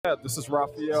Yeah, this is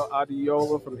Rafael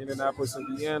Adiola from Indianapolis,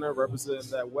 Indiana, representing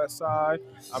that West Side.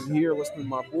 I'm here listening to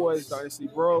my boys, Dynasty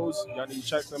Bros. Y'all need to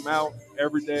check them out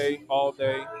every day, all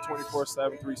day,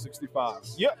 24/7, 365.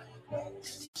 Yep.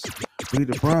 We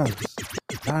the bros.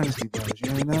 Dynasty Bros,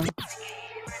 you ain't know?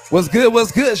 What's good?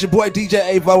 What's good? It's your boy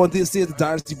DJ Avo, and this is the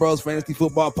Dynasty Bros Fantasy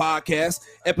Football Podcast,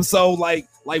 episode like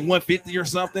 150 or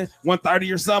something,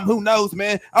 130 or something. Who knows,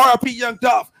 man? RIP Young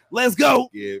Dolph. Let's go.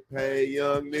 Get paid,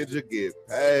 young ninja. Get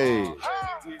paid.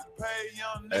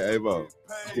 Hey, Avo,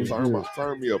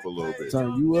 turn me up a little bit.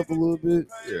 Turn you up a little bit.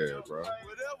 Yeah, bro.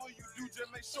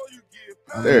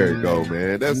 There you go,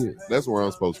 man. That's where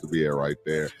I'm supposed to be at right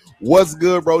there. What's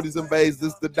good, Brodies and Bays?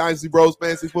 This is the Dynasty Bros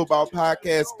Fantasy Football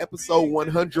Podcast, episode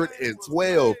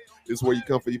 112. This is where you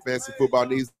come for your fantasy football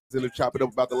needs and to chop it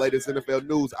up about the latest NFL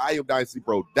news. I am Dynasty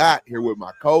Bro Dot here with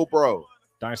my co-bro.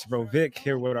 Dynasty Bro Vic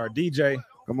here with our DJ.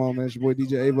 Come on, man. It's your boy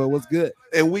DJ Avo. What's good?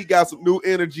 And we got some new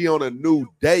energy on a new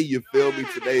day. You feel me?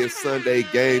 Today is Sunday.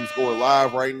 Games going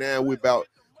live right now. We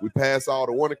passed all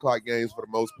the 1 o'clock games for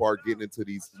the most part, getting into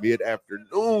these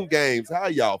mid-afternoon games. How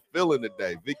y'all feeling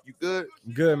today? Vic, you good?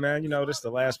 Good, man. You know, this is the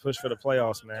last push for the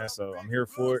playoffs, man. So I'm here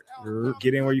for it.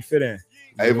 Get in where you fit in.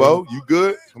 Hey, Vo, you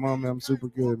good? Come on, man. I'm super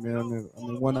good, man. I'm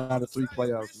in 1 out of 3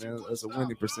 playoffs, man. That's a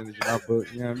winning percentage in my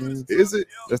book. You know what I mean? Is it?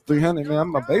 That's 300, man.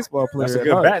 I'm a baseball player. That's a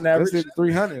good batting average. That's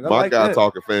 300. My guy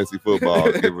talking fancy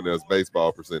football, giving us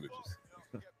baseball percentages.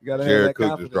 Jared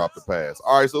Cook just dropped the pass.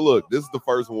 All right, so look, this is the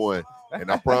first one,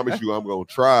 and I promise you I'm going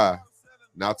to try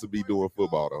not to be doing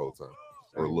football the whole time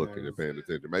or looking and paying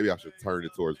attention. Maybe I should turn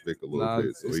it towards Vic a little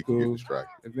bit so he can get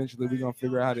distracted. Eventually, we're going to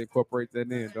figure out how to incorporate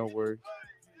that in. Don't worry.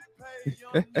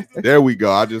 There we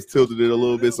go. I just tilted it a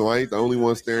little bit so I ain't the only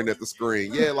one staring at the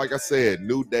screen. Yeah, like I said,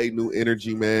 new day, new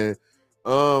energy, man.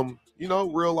 You know,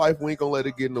 real life, we ain't going to let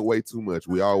it get in the way too much.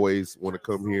 We always want to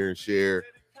come here and share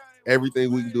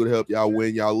everything we can do to help y'all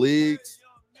win y'all leagues.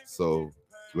 So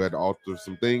we had to alter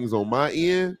some things on my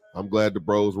end. I'm glad the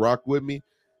bros rock with me,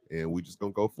 and we just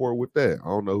gonna go forward with that. I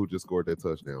don't know who just scored that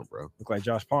touchdown, bro. Look like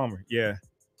Josh Palmer. Yeah.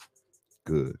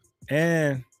 Good.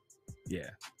 And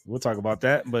yeah, we'll talk about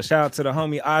that. But shout out to the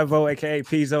homie Ivo, aka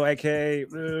Pizzo, aka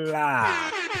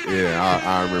La. Yeah,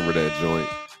 I remember that joint.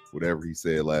 Whatever he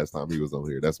said last time he was on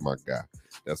here. That's my guy.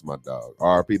 That's my dog.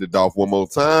 RP the Dolph one more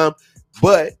time.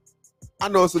 But I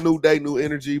know it's a new day, new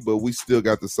energy, but we still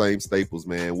got the same staples,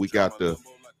 man. We got I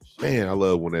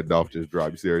love when that Dolph just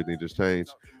dropped. You see everything just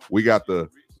changed. We got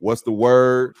what's the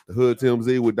word? The Hood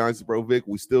TMZ with Dynasty Bro Vic.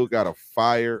 We still got a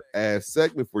fire-ass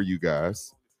segment for you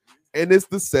guys. And it's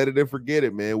the set it and forget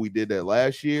it, man. We did that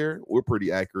last year. We're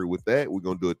pretty accurate with that. We're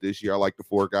going to do it this year. I like the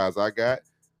 4 guys I got.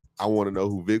 I want to know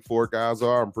who Vic 4 guys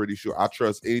are. I'm pretty sure I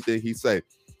trust anything he say.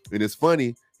 And it's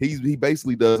funny. He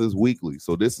basically does this weekly.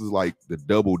 So this is like the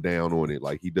double down on it.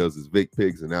 Like he does his Vic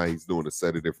picks, and now he's doing a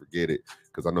set it and forget it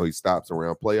because I know he stops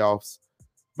around playoffs.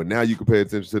 But now you can pay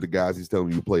attention to the guys he's telling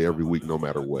you to play every week no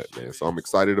matter what, man. So I'm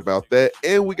excited about that.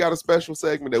 And we got a special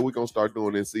segment that we're going to start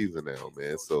doing in season now,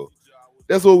 man. So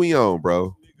that's what we on,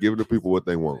 bro. Giving the people what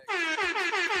they want.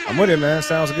 I'm with it, man.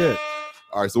 Sounds good.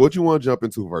 All right, so what you want to jump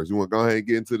into first? You want to go ahead and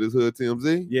get into this Hood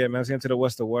TMZ? Yeah, man, let's get into the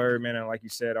what's the word, man. And like you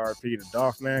said, RP the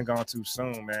Dolph, man, gone too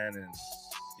soon, man. And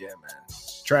yeah, man,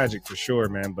 tragic for sure,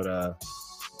 man. But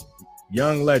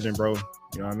young legend, bro.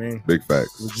 You know what I mean? Big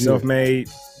facts. Self-made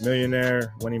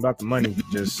millionaire, wasn't even about the money,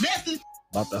 just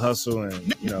about the hustle and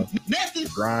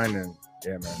the grind and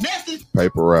yeah, man.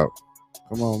 Paper route.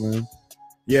 Come on, man.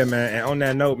 Yeah, man. And on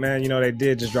that note, man, they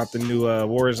did just drop the new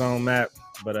Warzone map.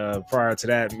 But prior to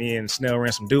that, me and Snell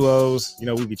ran some duos.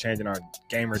 We be changing our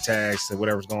gamer tags to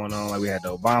whatever's going on. Like we had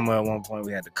the Obama at one point.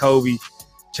 We had the Kobe.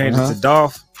 Changed it to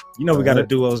Dolph. We got a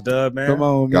duos dub, man. Come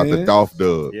on, man. Got the Dolph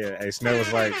dub. Yeah. Hey, Snell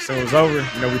was like, as soon as it was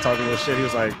over, we talked a little shit. He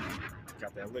was like,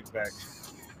 got that lick back.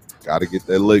 Got to get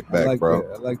that lick back,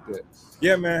 bro. I like that.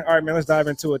 Yeah, man. All right, man. Let's dive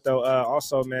into it, though.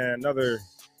 Also, man, another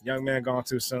young man gone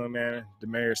too soon, man.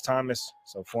 Demaryius Thomas,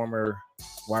 so former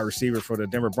wide receiver for the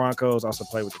Denver Broncos, also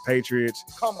played with the Patriots.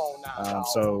 Come on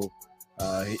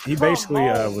now. He basically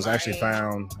was actually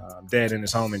found dead in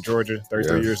his home in Georgia,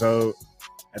 33 years old,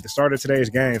 at the start of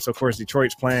today's game. So, of course,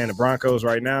 Detroit's playing the Broncos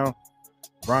right now.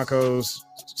 Broncos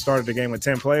started the game with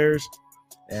 10 players.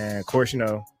 And, of course,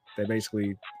 they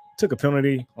basically took a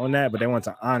penalty on that, but they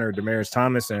wanted to honor Demaryius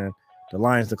Thomas, and the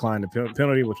Lions declined the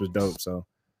penalty, which was dope. So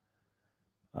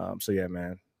yeah,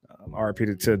 man. RIP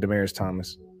to Demaryius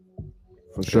Thomas.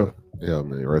 For sure. Yeah,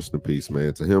 man. Rest in peace,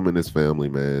 man. To him and his family,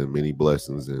 man. Many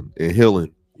blessings and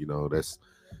healing. That's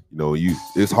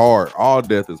it's hard. All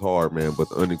death is hard, man. But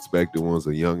the unexpected one's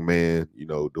a young man,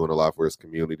 doing a lot for his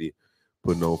community.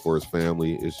 putting on for his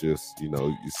family. It's just, you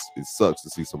know, it sucks to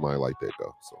see somebody like that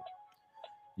go. So,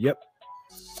 yep.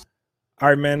 All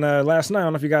right, man. Last night, I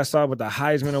don't know if you guys saw, but the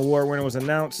Heisman Award winner was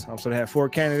announced. So they had 4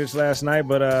 candidates last night,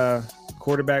 but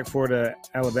quarterback for the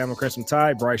Alabama Crimson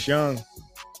Tide, Bryce Young.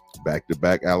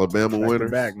 Back-to-back Alabama winner.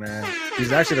 Back, man.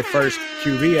 He's actually the first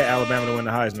QB at Alabama to win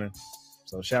the Heisman.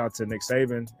 So shout out to Nick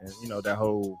Saban and, you know, that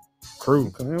whole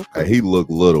crew. Hey, he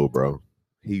looked little, bro.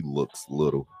 He looks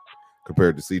little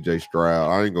compared to CJ Stroud.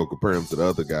 I ain't gonna compare him to the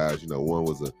other guys. You know, one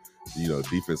was a, you know,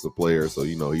 defensive player, so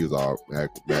you know he was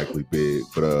automatically big.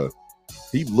 But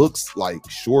he looks like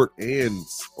short and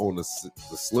on the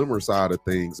slimmer side of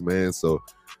things, man. So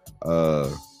I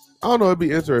don't know. It'd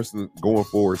be interesting going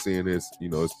forward, seeing his, you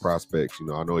know, his prospects. You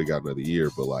know, I know he got another year,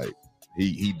 but like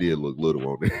he did look little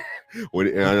on there.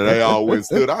 And they all went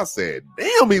stood. I said,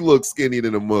 "Damn, he looks skinny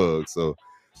than a mug." So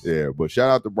yeah, but shout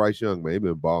out to Bryce Young, man. He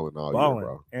been balling all year,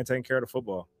 bro. And taking care of the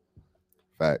football.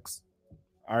 Facts.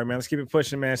 All right, man. Let's keep it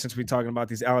pushing, man. Since we're talking about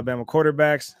these Alabama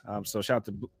quarterbacks, so shout out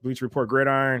to Bleacher Report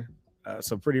Gridiron.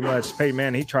 So pretty much, Peyton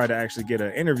Manning, he tried to actually get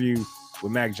an interview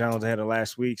with Mac Jones ahead of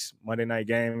last week's Monday night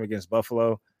game against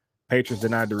Buffalo. Patriots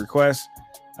denied the request.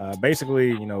 Basically,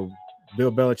 you know,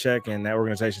 Bill Belichick and that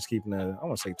organization's keeping I don't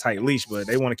want to say tight leash, but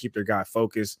they want to keep their guy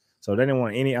focused. So they didn't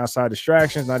want any outside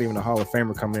distractions, not even a Hall of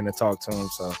Famer coming in to talk to him.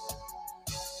 So,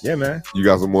 yeah, man. You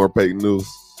got some more Peyton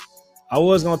news? I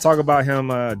was going to talk about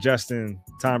him, Justin,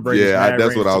 Tom Brady. Yeah,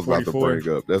 that's what I was about to bring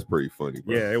up. That's pretty funny,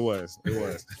 bro. Yeah, it was.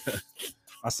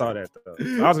 I saw that, though.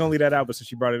 I was going to leave that out, but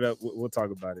since you brought it up, we'll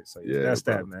talk about it. So, yeah, that's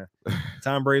bro. That, man.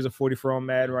 Tom Brady's a 44 on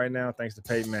Madden right now, thanks to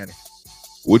Peyton Manning.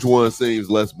 Which one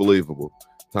seems less believable?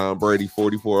 Tom Brady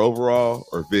 44 overall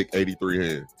or Vic 83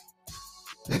 hand?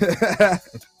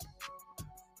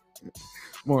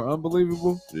 More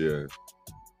unbelievable? Yeah.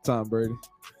 Tom Brady.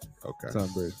 Okay. Tom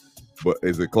Brady. But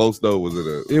is it close, though? Was it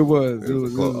a... It was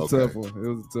a tough one. It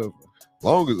was a tough one.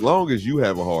 Long as you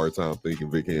have a hard time thinking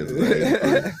Vic Hands is 83.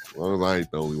 As long as I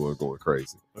ain't the only one going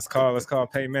crazy. Let's call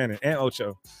Peyton Manning and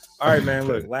Ocho. All right, man.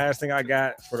 Look, last thing I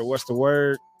got for the What's the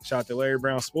Word? Shout out to Larry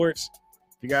Brown Sports.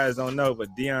 If you guys don't know, but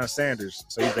Deion Sanders,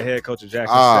 so he's the head coach of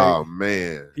Jackson State. Oh,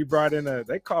 man. He brought in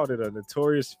they called it a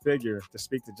notorious figure to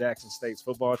speak to Jackson State's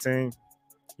football team.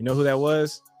 You know who that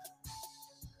was?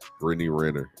 Brittany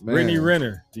Renner. Man, Brittany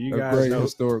Renner. Do you guys know?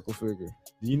 Historical figure.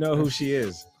 Do you know who she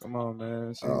is? Come on,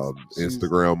 man.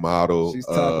 Instagram model. She's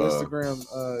top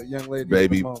Instagram young lady.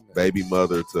 Baby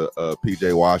mother to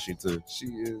PJ Washington. She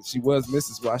is. She was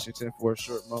Mrs. Washington for a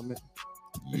short moment.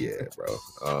 Yeah,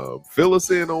 bro. Fill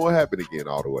us in on what happened again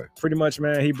all the way. Pretty much,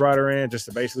 man. He brought her in just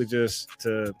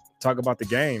to talk about the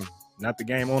game, not the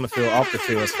game on the field, off the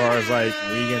field. As far as like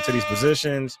when you get into these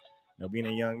positions, you know, being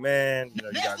a young man, you know,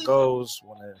 you got goals,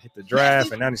 want to hit the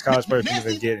draft, and now these college players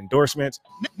even get endorsements.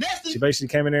 She basically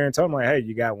came in there and told him like, "Hey,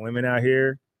 you got women out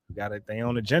here, you got their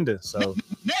own agenda. So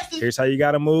here's how you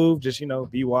got to move. Just, you know,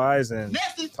 be wise and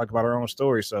talk about our own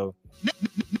story." So,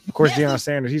 of course, Deion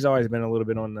Sanders, he's always been a little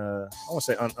bit on the, I won't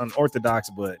say unorthodox,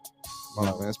 but you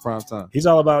know, man, it's prime time. He's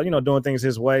all about, you know, doing things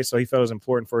his way. So he felt it was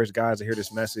important for his guys to hear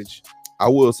this message. I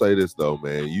will say this though,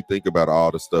 man. You think about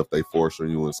all the stuff they force on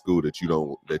you in school that you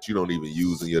don't even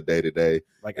use in your day to day,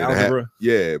 like algebra.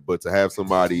 But to have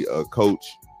somebody, a coach,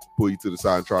 pull you to the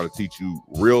side and try to teach you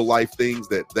real life things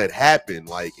that happen,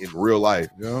 like in real life,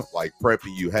 like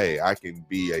prepping you. Hey, I can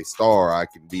be a star. I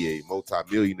can be a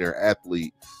multimillionaire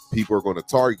athlete. People are going to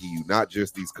target you, not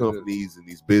just these companies and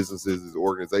these businesses, these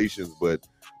organizations, but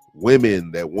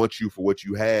women that want you for what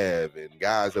you have and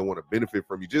guys that want to benefit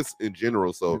from you, just in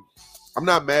general. So I'm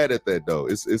not mad at that though.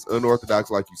 It's unorthodox,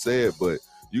 like you said, but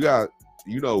you got,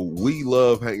 you know, we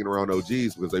love hanging around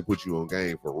OGs because they put you on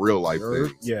game for real life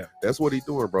things. Yeah, that's what he's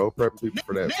doing, bro. Prepping people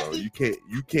for that, bro.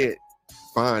 You can't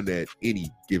find that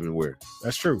any given where.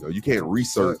 That's true. You know, you can't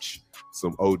research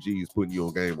some OGs putting you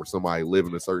on game or somebody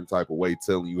living a certain type of way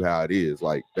telling you how it is.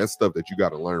 Like, that's stuff that you got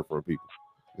to learn from people.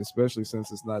 Especially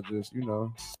since it's not just, you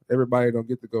know, everybody don't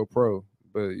get to go pro,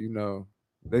 but, you know,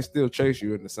 they still chase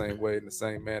you in the same way, in the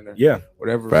same manner. Yeah.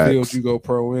 Whatever field you go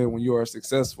pro in, when you are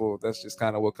successful, that's just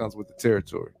kind of what comes with the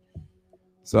territory.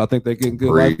 So I think they're getting good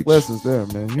life lessons there,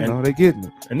 man. You know, they're getting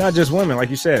it. And not just women,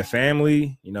 like you said,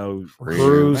 family, you know,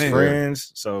 crews,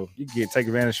 friends. So you can take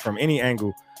advantage from any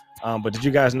angle. But did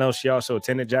you guys know she also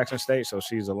attended Jackson State? So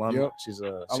she's alum. Yep. She's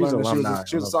alumni.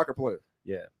 She was a soccer player.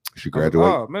 Yeah. She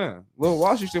graduated. Oh man, Little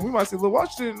Washington. We might see Little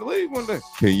Washington in the league one day.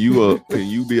 Can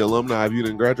you be alumni if you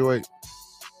didn't graduate?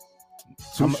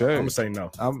 I'm gonna say no.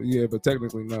 But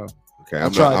technically no. Okay,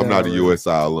 I'm not a USI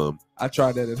alum. I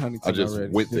tried that at Huntington. I just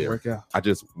went there. Work out. I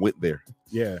just went there.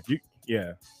 Yeah,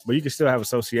 but you can still have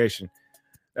association.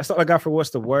 That's all I got for what's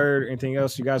the word. Anything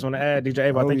else you guys want to add? DJ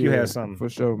Ava, I think you had something. For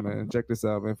sure, man. Check this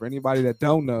out, man. For anybody that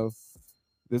don't know,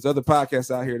 there's other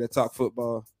podcasts out here that talk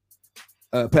football.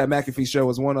 Pat McAfee show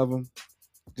is one of them.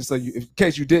 Just so you, in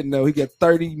case you didn't know, he got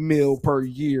 $30 million per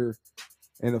year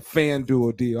in a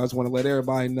FanDuel deal. I just want to let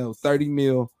everybody know, $30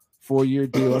 million 4-year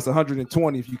deal. That's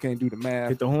 120 if you can't do the math.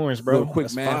 Hit the horns, bro. Quick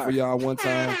That's math fire. for y'all one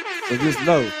time. So just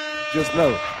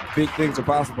know, big things are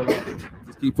possible.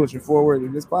 Just keep pushing forward,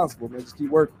 and it's possible, man. Just keep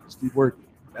working.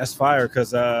 That's fire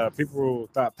because people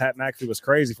thought Pat McAfee was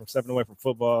crazy from stepping away from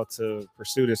football to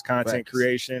pursue this content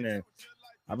creation. And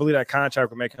I believe that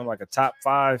contract would make him like a top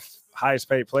 5 highest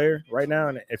paid player right now.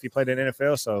 And if he played in the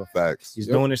NFL, so Facts. he's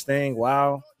doing his thing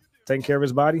while taking care of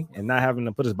his body and not having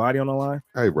to put his body on the line.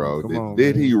 Hey, bro,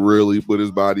 did he really put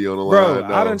his body on the Bro,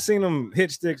 line? I done seen him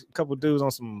hit sticks a couple dudes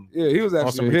on some. Yeah, he was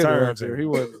actually a hitter out there. He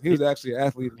was actually an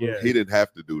athlete. Yeah. He didn't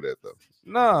have to do that though.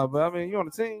 Nah, but I mean, you on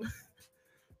the team.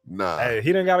 Nah. Hey,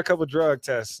 he done got a couple drug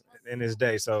tests in his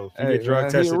day. So if you get drug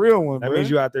man, tested, he a real one. that means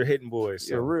you out there hitting boys.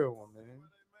 He a So. real one, man.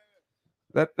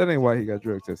 That ain't why he got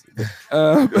drug tested.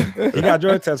 He got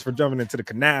drug tests for jumping into the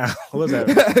canal. What was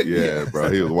that? Yeah, bro.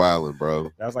 He was wilding,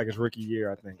 bro. That was like his rookie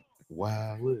year, I think.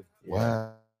 Wilding.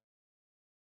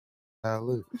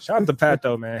 Shout out to Pat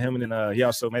though, man. Him and then he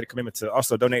also made a commitment to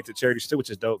also donate to charities too, which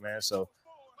is dope, man. So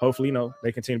hopefully,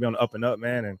 they continue to be on the up and up,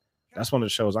 man. And that's one of the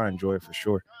shows I enjoy for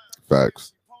sure.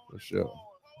 Facts. For sure.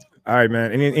 All right,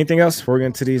 man. Anything else before we get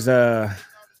into these?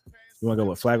 You want to go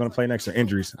with flag on the play next or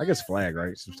injuries? I guess flag,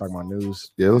 right? So we're talking about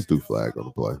news. Yeah, let's do flag on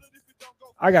the play.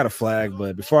 I got a flag,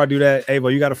 but before I do that,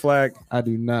 Avo, you got a flag? I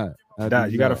do not.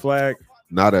 You got a flag?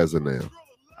 Not as of now.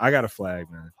 I got a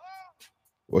flag, man.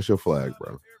 What's your flag,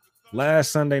 bro?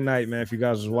 Last Sunday night, man, if you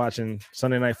guys was watching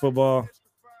Sunday Night Football,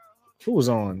 who was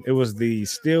on? It was the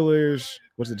Steelers.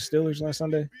 Was it the Steelers last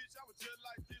Sunday?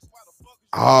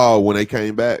 Oh, when they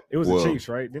came back? It was the Chiefs,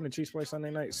 right? Didn't the Chiefs play Sunday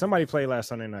night? Somebody played last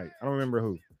Sunday night. I don't remember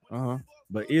who.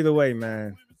 But either way,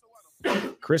 man,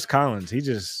 Chris Collins, he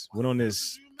just went on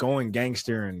this going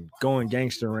gangster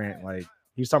rant. Like,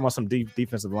 he was talking about some deep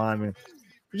defensive lineman. It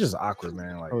was just awkward,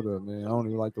 man. Like, hold up, man. I don't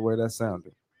even like the way that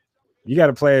sounded. You got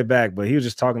to play it back, but he was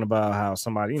just talking about how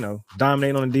somebody,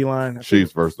 dominating on the D-line.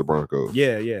 Chiefs versus the Broncos.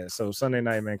 Yeah. So Sunday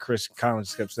night, man, Chris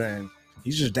Collins kept saying,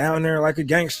 he's just down there like a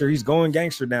gangster. He's going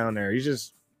gangster down there. He's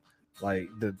just like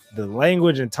the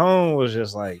language and tone was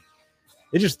just like,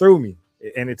 it just threw me.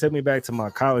 And it took me back to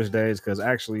my college days because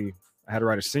actually I had to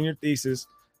write a senior thesis.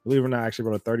 Believe it or not, I actually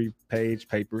wrote a 30-page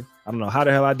paper. I don't know how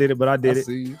the hell I did it, but I did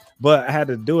it. But I had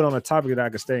to do it on a topic that I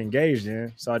could stay engaged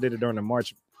in. So I did it during the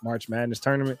March Madness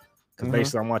tournament because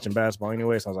basically I'm watching basketball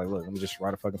anyway. So I was like, look, let me just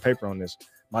write a fucking paper on this.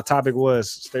 My topic was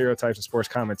stereotypes in sports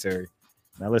commentary.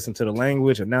 And I listened to the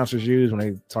language announcers use when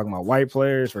they talking about white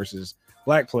players versus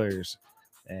black players.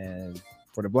 And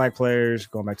for the black players,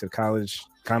 going back to the college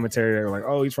commentary, they were like,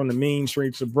 oh, he's from the mean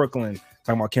streets of Brooklyn,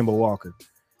 talking about Kemba Walker.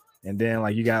 And then,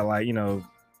 like, you got, like,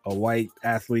 a white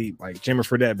athlete like Jimmy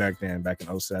Fredette back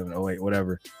in 07, 08,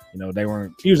 whatever. They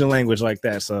weren't using language like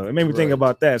that. So it made me think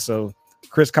about that. So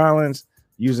Chris Collins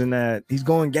using that, he's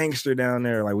going gangster down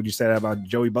there. Like, would you say that about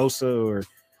Joey Bosa or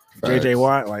JJ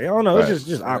Watt? Like, I don't know. It's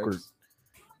just awkward.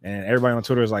 And everybody on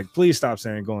Twitter is like, please stop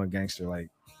saying going gangster. Like,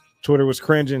 Twitter was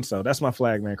cringing. So that's my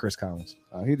flag, man, Chris Collins.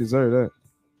 He deserved that.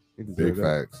 Big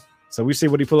facts. So we see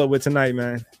what he pull up with tonight,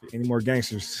 man. Any more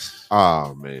gangsters?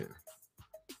 Oh, man,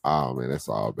 that's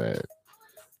all bad.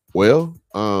 Well,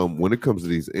 when it comes to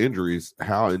these injuries,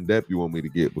 how in depth you want me to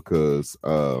get? Because it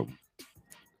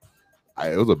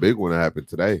was a big one that happened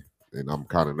today, and I'm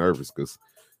kind of nervous because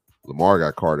Lamar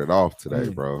got carted off today,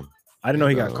 bro. I didn't know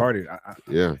he got carted.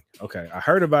 Yeah. Okay, I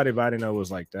heard about it, but I didn't know it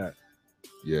was like that.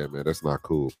 Yeah, man, that's not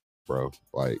cool, bro.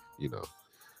 Like,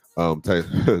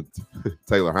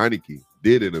 Taylor Heineke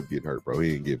did end up getting hurt, bro.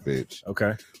 He didn't get benched.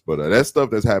 Okay. But that's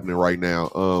stuff that's happening right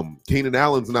now. Keenan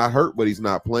Allen's not hurt, but he's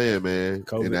not playing, man.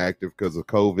 COVID. Inactive because of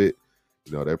COVID.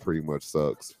 That pretty much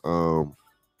sucks. Going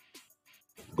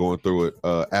through it.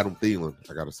 Adam Thielen.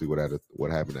 I got to see what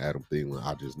happened to Adam Thielen.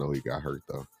 I just know he got hurt,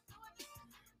 though.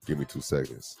 Give me 2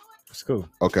 seconds. It's cool.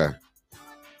 Okay.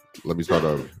 Let me start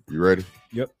over. You ready?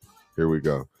 Yep. Here we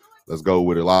go. Let's go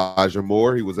with Elijah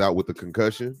Moore. He was out with the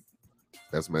concussion.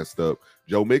 That's messed up.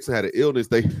 Joe Mixon had an illness.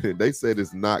 They said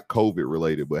it's not COVID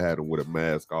related, but had him with a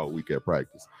mask all week at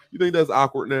practice. You think that's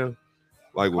awkward now?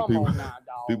 Like when people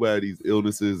have these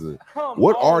illnesses, and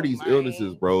what are these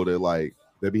illnesses, bro? That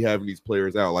they be having these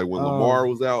players out. Like when Lamar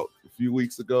was out a few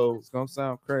weeks ago. It's gonna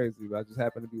sound crazy, but I just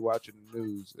happened to be watching the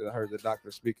news and I heard the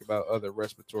doctor speak about other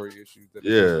respiratory issues that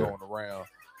are going around.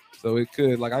 So it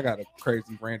could, like, I got a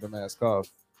crazy random ass cough.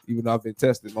 even though I've been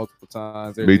tested multiple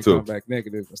times. Me Everything too. come back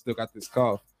negative. I still got this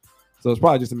cough. So it's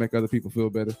probably just to make other people feel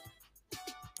better.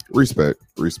 Respect.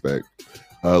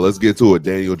 Let's get to it.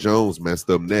 Daniel Jones messed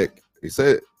up neck. He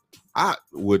said,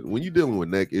 when you're dealing with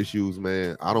neck issues,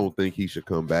 man, I don't think he should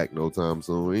come back no time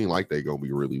soon. It ain't like they gonna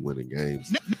be really winning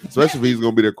games, especially if he's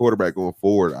gonna be their quarterback going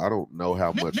forward. I don't know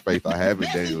how much faith I have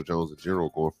in Daniel Jones in general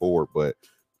going forward, but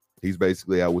he's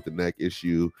basically out with the neck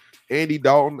issue. Andy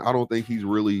Dalton, I don't think he's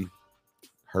really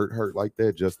hurt like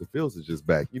that. Justin Fields is just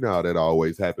back. You know how that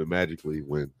always happens magically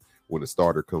when the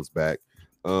starter comes back.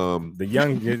 The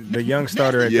young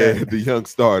starter at yeah, that. the young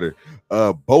starter.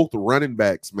 Both running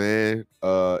backs, man,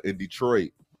 in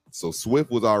Detroit. So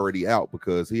Swift was already out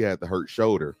because he had the hurt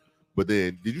shoulder. But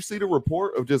then, did you see the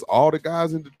report of just all the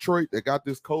guys in Detroit that got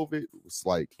this COVID? It was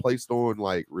like placed on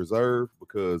like reserve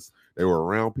because they were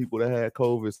around people that had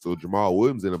COVID. So Jamal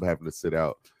Williams ended up having to sit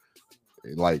out.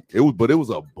 And like it was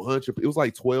a bunch of, it was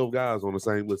like 12 guys on the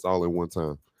same list all at one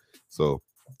time. So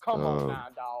Come on now,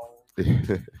 dog.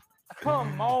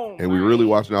 Come on. And we really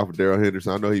watching out for Darrell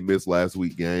Henderson. I know he missed last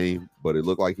week's game, but it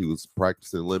looked like he was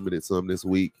practicing limited some this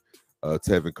week.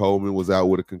 Tevin Coleman was out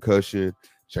with a concussion.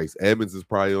 Chase Edmonds is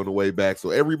probably on the way back. So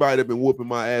everybody that been whooping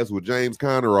my ass with James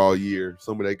Conner all year,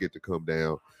 some of that get to come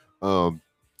down.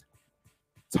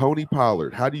 Tony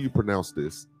Pollard, how do you pronounce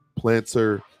this?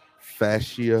 Plantar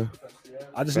fascia.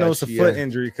 I just know it's a foot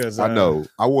injury because I know.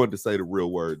 I wanted to say the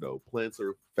real word though.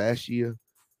 Plantar fascia.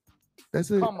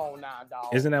 That's it. Come on now, dog.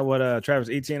 Isn't that what Travis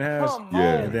Etienne has? Come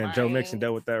Yeah. on, And then Joe man. Mixon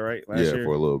dealt with that, right? Last year?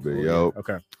 For a little bit. Oh, Yo.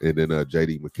 Okay. And then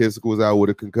J.D. McKissick was out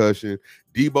with a concussion.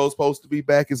 Debo's supposed to be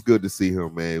back. It's good to see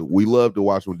him, man. We love to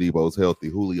watch when Debo's healthy.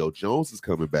 Julio Jones is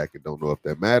coming back and don't know if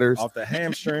that matters. Off the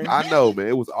hamstring. I know, man.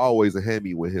 It was always a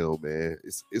hammy with him, man.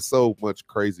 It's so much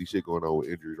crazy shit going on with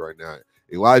injuries right now.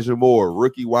 Elijah Moore,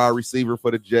 rookie wide receiver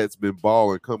for the Jets, been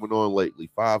balling, coming on lately.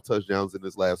 5 touchdowns in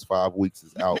his last 5 weeks,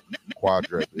 is out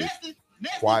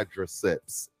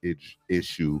quadriceps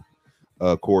issue.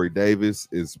 Corey Davis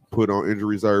is put on injury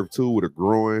reserve too with a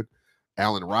groin.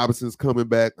 Allen Robinson's coming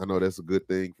back. I know that's a good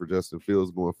thing for Justin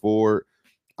Fields going forward.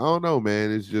 I don't know,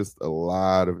 man. It's just a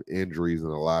lot of injuries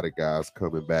and a lot of guys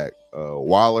coming back.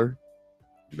 Waller,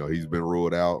 he's been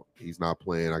ruled out. He's not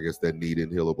playing. I guess that knee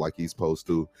didn't heal up like he's supposed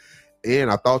to.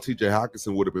 And I thought TJ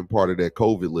Hockenson would have been part of that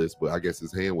COVID list, but I guess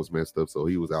his hand was messed up, so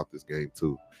he was out this game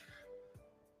too.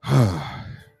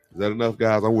 Is that enough,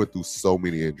 guys? I went through so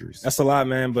many injuries. That's a lot,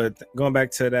 man. But going back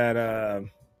to that,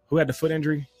 who had the foot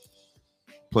injury?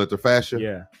 Plantar fascia.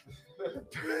 Yeah.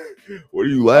 What are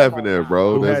you laughing at,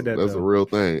 bro? Who had that, that's a though? real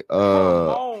thing. Come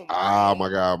on, My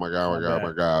God.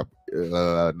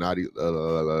 Not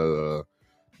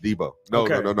Debo.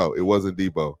 No. It wasn't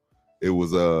Debo. It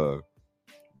was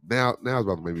now it's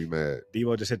about to make me mad.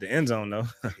 Debo just hit the end zone, though.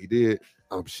 He did.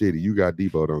 I'm shitty. You got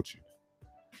Debo, don't you?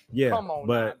 Yeah. Come on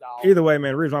but now, dog. either way,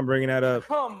 man, the reason I'm bringing that up,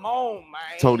 Come on,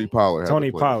 man. Tony Pollard.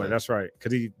 that's right.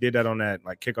 Because he did that on that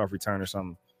like kickoff return or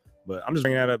something. But I'm just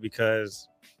bringing that up because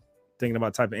thinking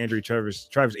about the type of injury Travis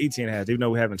Etienne has, even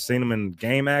though we haven't seen him in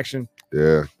game action,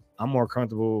 Yeah. I'm more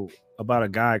comfortable about a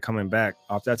guy coming back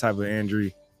off that type of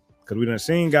injury because we done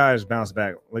seen guys bounce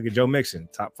back. Look at Joe Mixon,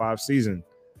 top 5 season.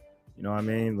 You know what I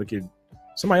mean? Look at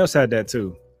somebody else had that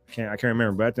too. I can't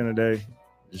remember. But at the end of the day,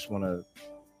 just want to,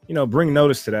 bring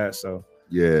notice to that. So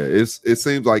Yeah, it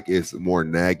seems like it's more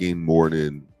nagging more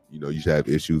than you should have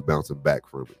issues bouncing back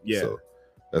from it. Yeah. So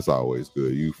that's always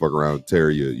good. You fuck around and tear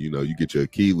you get your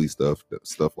Achilles stuff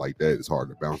like that. It's hard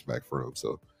to bounce back from.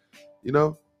 So,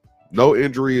 no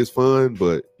injury is fun,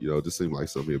 but it just seems like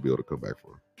something you'll be able to come back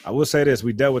from. I will say this: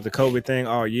 we dealt with the COVID thing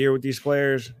all year with these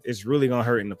players. It's really gonna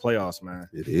hurt in the playoffs, man.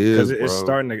 It is because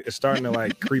it's starting to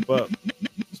like creep up,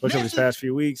 especially these past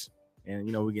few weeks. And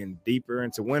we're getting deeper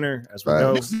into winter as we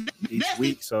go each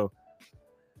week. So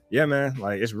yeah, man,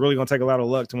 like it's really gonna take a lot of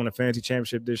luck to win a fantasy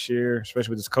championship this year,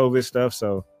 especially with this COVID stuff.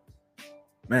 So,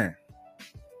 man,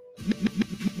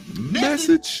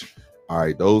 message. All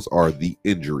right, those are the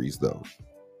injuries though.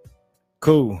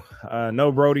 Cool.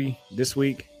 No Brody this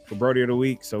week for Brody of the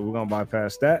week, so we're gonna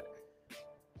bypass that.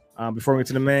 Before we get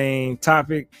to the main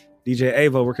topic, DJ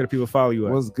Avo, where can the people follow you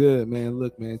at? What's good, man?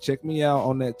 Look, man, check me out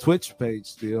on that Twitch page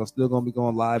still. Still gonna be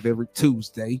going live every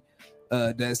Tuesday.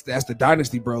 That's the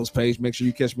Dynasty Bros page. Make sure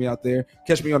you catch me out there.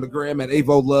 Catch me on the gram at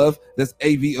Avo Love. That's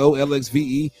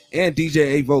AVOLXVE and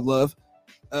DJ Avo Love.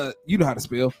 You know how to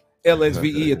spell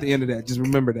LXVE at the end of that. Just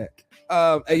remember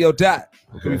that. Hey, yo, Dot,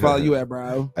 where can we follow you at,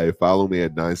 bro? Hey, follow me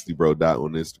at DynastyBro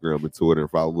on Instagram and Twitter, and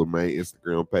follow the main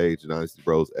Instagram page, Dynasty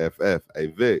Bros FF. Hey,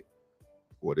 Vic,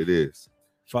 what it is?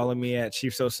 Follow me at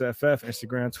Chief Sosa FF,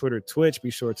 Instagram, Twitter, Twitch. Be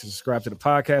sure to subscribe to the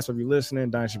podcast if you're listening.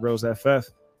 Dynasty Bros FF.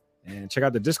 and check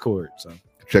out the Discord. So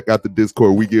Check out the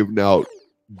Discord. We giving out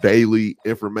daily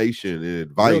information and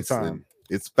advice, time. and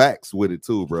it's facts with it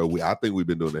too, bro. I think we've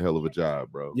been doing a hell of a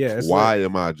job, bro. Yeah, it's Why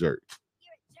am I a jerk?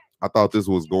 I thought this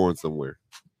was going somewhere.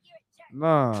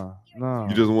 Nah.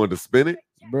 You just wanted to spin it?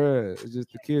 Bruh, it's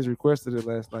just the kids requested it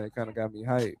last night. It kind of got me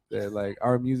hyped that like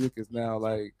our music is now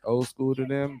like old school to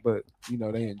them, but you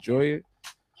know they enjoy it.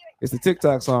 It's a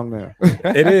TikTok song now.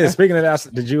 it is. Speaking of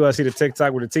that, did you see the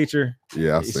TikTok with the teacher?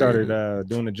 Yeah, I He seen started it.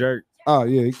 doing the jerk. Oh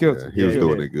yeah, he killed Yeah, it. he was Yeah,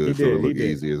 doing he it good, did. so it He looked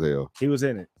did. easy as hell. He was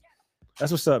in it.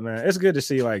 That's what's up, man. It's good to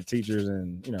see like teachers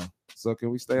and So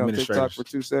can we stay on TikTok Administrators. for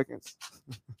 2 seconds?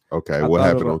 Okay, I what thought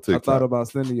happened about- on TikTok? I thought about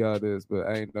sending y'all this, but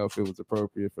I didn't know if it was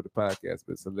appropriate for the podcast.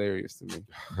 But it's hilarious to me.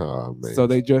 Oh man, So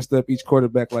they dressed up each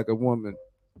quarterback like a woman,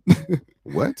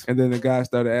 what? and then the guy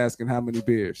started asking how many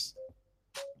beers.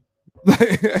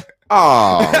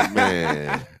 Oh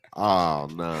man, oh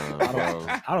no, bro.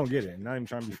 I don't get it. Not even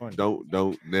trying to be funny. Don't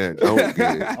get it.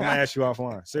 I'm gonna ask you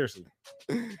offline. Seriously.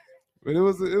 But it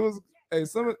was. Hey,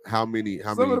 some of How many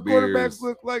some of the beers? quarterbacks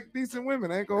look like decent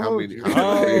women. I ain't gonna How hold many- you.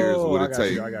 how many beers would I it got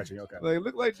take? you. I got you. Okay. Like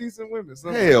look like decent women.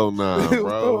 Some Hell no, it was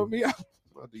bro. throwing me out.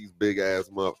 Not these big ass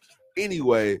muff.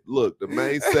 Anyway, look, the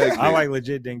main segment. I like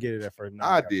legit didn't get it at first. No,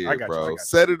 I got did, you. I got bro. You.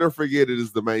 Set it or forget it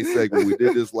is the main segment. We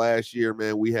did this last year,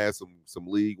 man. We had some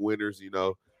league winners, you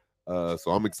know.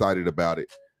 So I'm excited about it.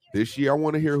 This year, I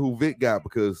want to hear who Vic got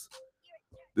because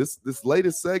this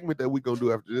latest segment that we're gonna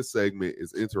do after this segment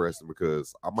is interesting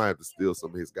because I might have to steal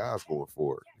some of his guys going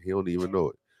forward. He don't even know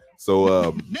it.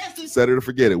 So set it or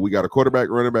forget it. We got a quarterback,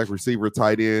 running back, receiver,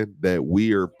 tight end that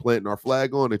we are planting our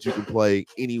flag on that you can play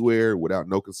anywhere without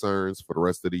no concerns for the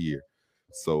rest of the year.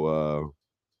 So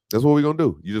that's what we're gonna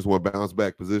do. You just want to bounce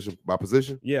back position by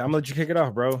position? Yeah, I'm gonna let you kick it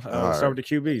off, bro. Start with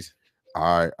the QBs.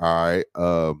 All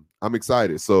right. I'm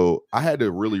excited. So I had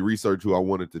to really research who I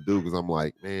wanted to do because I'm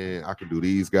like, man, I can do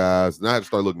these guys. And I had to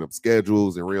start looking up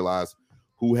schedules and realize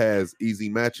who has easy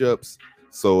matchups.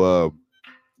 So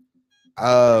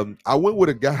I went with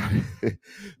a guy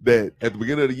that at the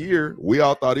beginning of the year, we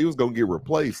all thought he was going to get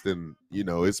replaced. And, you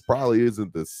know, it's probably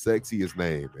isn't the sexiest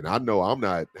name. And I know I'm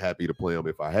not happy to play him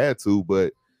if I had to.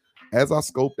 But as I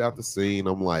scoped out the scene,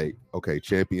 I'm like, okay,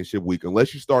 championship week.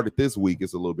 Unless you started this week,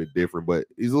 it's a little bit different. But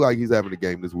he's like he's having a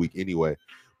game this week anyway.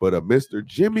 But Mr.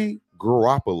 Jimmy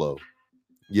Garoppolo.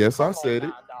 Yes, I said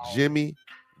it. Jimmy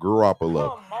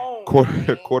Garoppolo.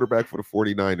 Quarterback for the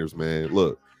 49ers, man.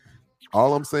 Look.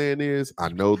 All I'm saying is, I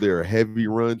know they're a heavy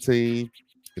run team,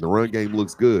 and the run game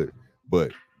looks good,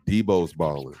 but Debo's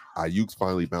balling. Ayuk's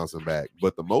finally bouncing back.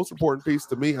 But the most important piece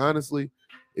to me, honestly,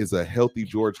 is a healthy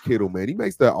George Kittle, man. He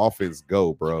makes that offense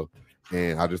go, bro.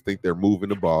 And I just think they're moving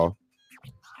the ball.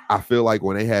 I feel like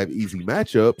when they have easy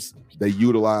matchups, they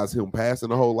utilize him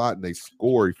passing a whole lot, and they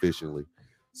score efficiently.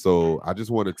 So I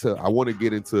just want to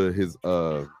get into his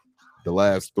the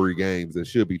last 3 games. It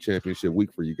should be championship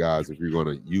week for you guys if you're going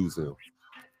to use him.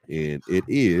 And it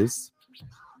is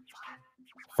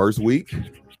first week,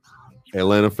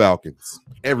 Atlanta Falcons.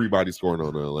 Everybody's scoring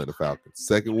on the Atlanta Falcons.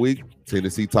 Second week,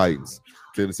 Tennessee Titans.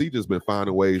 Tennessee just been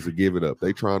finding ways to give it up.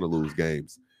 They trying to lose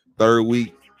games. Third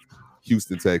week,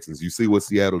 Houston Texans. You see what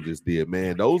Seattle just did,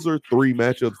 man. Those are 3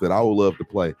 matchups that I would love to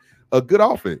play. A good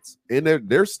offense, and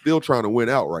they're still trying to win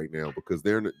out right now because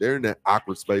they're in that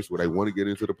awkward space where they want to get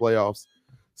into the playoffs.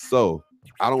 So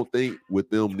I don't think with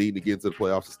them needing to get into the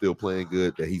playoffs and still playing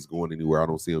good that he's going anywhere. I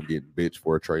don't see him getting bitched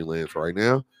for a Trey Lance right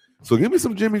now. So give me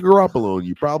some Jimmy Garoppolo.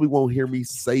 You probably won't hear me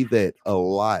say that a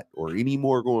lot or any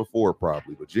more going forward,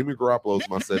 probably. But Jimmy Garoppolo is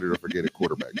my set it or forget it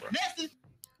quarterback, bro.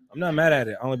 I'm not mad at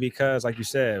it, only because, like you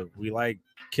said, we like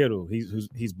Kittle.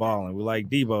 He's balling. We like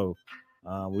Debo.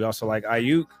 We also like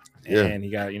Ayuk. And he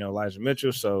got, Elijah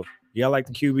Mitchell. So, I like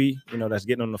the QB, that's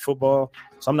getting on the football.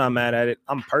 So I'm not mad at it.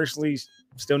 I'm personally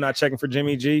still not checking for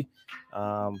Jimmy G.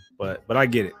 But I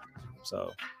get it.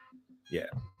 So, yeah,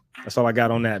 that's all I got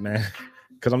on that, man.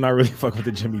 Because I'm not really fucking with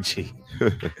the Jimmy G.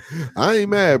 I ain't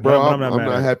mad, bro. But I'm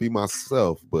not happy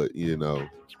myself, but,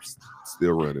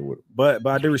 still running with him. But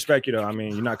I do respect you, though. I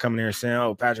mean, you're not coming here and saying,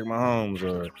 oh, Patrick Mahomes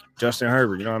or Justin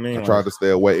Herbert. You know what I mean? I tried to stay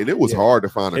away. And it was hard to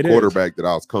find a quarterback that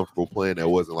I was comfortable playing that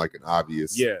wasn't like an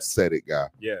obvious set it guy.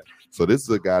 Yeah. So this is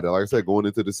a guy that, like I said, going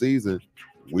into the season,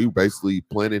 we basically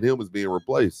planted him as being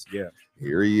replaced. Yeah.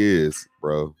 Here he is,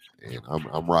 bro. And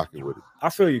I'm rocking with it. I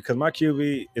feel you because my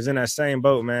QB is in that same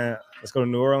boat, man. Let's go to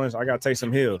New Orleans. I got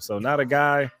Taysom Hill. So not a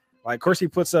guy. Like, of course, he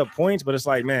puts up points, but it's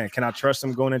like, man, can I trust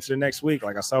him going into the next week?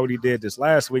 Like, I saw what he did this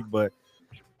last week, but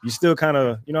you still kind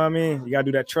of, you know what I mean? You got to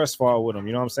do that trust fall with him.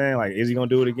 You know what I'm saying? Like, is he going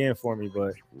to do it again for me?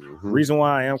 But the reason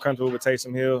why I am comfortable with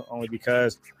Taysom Hill, only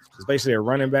because it's basically a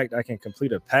running back that can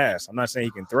complete a pass. I'm not saying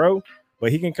he can throw,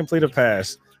 but he can complete a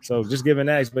pass. So just giving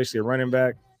that, he's basically a running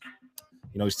back.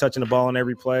 You know, he's touching the ball on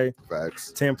every play.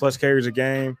 Facts. 10 plus carries a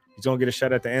game. He's gonna get a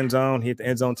shot at the end zone. He hit the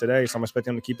end zone today, so I'm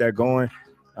expecting him to keep that going.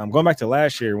 Going back to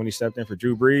last year when he stepped in for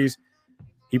Drew Brees,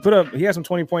 he had some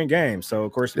 20-point games. So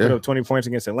of course he put up 20 points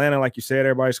against Atlanta, like you said.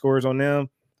 Everybody scores on them.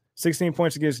 16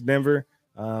 points against Denver.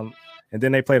 And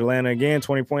then they played Atlanta again,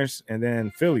 20 points, and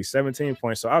then Philly, 17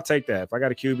 points. So I'll take that. If I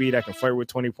got a QB that can flirt with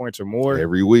 20 points or more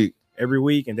every week,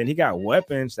 and then he got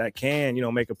weapons that can,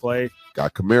 make a play.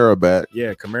 Got Kamara back.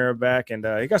 Yeah, Kamara back, and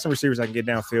he got some receivers that can get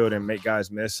downfield and make guys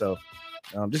miss. So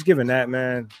just giving that,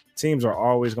 man, teams are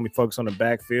always going to be focused on the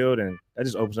backfield, and that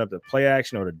just opens up the play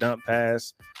action or the dump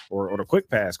pass or the quick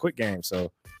pass, quick game.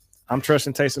 So I'm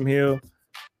trusting Taysom Hill.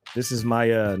 This is my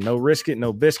no risk it,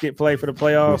 no biscuit play for the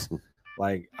playoffs.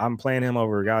 Like, I'm playing him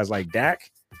over guys like Dak.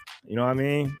 You know what I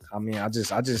mean? I'm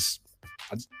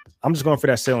just going for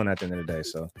that ceiling at the end of the day.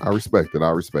 So I respect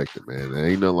it, man. There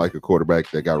ain't nothing like a quarterback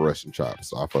that got rushing chops,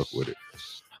 so I fuck with it.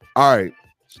 All right,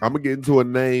 I'm gonna get into a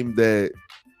name that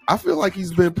I feel like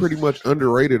he's been pretty much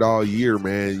underrated all year,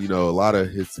 man. A lot of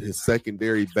his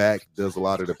secondary back does a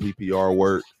lot of the PPR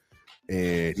work,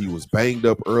 and he was banged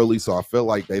up early, so I felt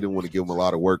like they didn't want to give him a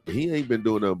lot of work, but he ain't been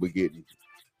doing nothing but getting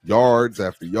yards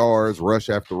after yards, rush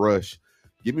after rush.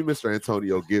 Give me Mr.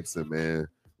 Antonio Gibson, man,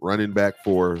 running back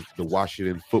for the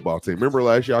Washington football team. Remember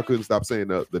last year I couldn't stop saying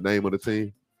the name of the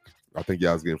team? I think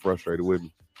y'all was getting frustrated with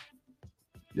me.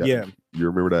 Yeah. You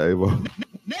remember that, Avo?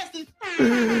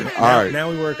 All right. Now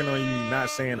we're working on you not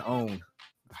saying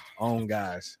own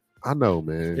guys. I know,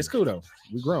 man. It's cool though.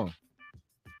 We grown.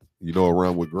 You know,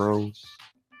 around with grown.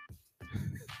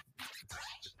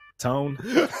 Tone.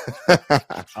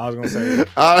 I was gonna say.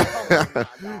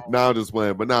 No, I'm just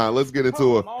playing. But let's get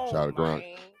into a shout out Gronk.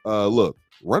 Look,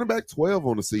 running back 12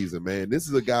 on the season, man. This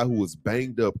is a guy who was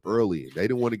banged up early. They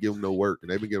didn't want to give him no work, and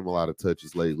they've been giving him a lot of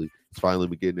touches lately. He's finally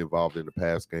been getting involved in the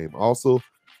pass game. Also,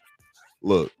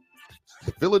 look,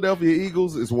 the Philadelphia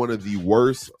Eagles is one of the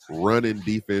worst running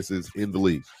defenses in the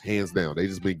league, hands down. They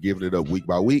just been giving it up week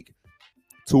by week.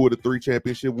 2 of the 3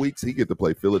 championship weeks, he get to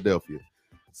play Philadelphia.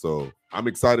 So I'm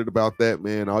excited about that,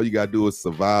 man. All you got to do is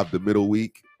survive the middle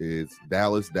week. Is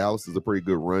Dallas. Dallas is a pretty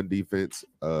good run defense.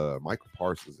 Michael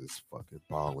Parsons is fucking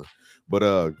balling. But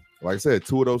like I said,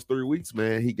 2 of those 3 weeks,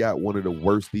 man, he got one of the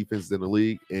worst defenses in the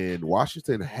league. And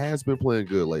Washington has been playing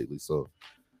good lately. So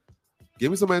give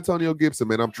me some Antonio Gibson,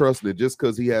 man. I'm trusting it just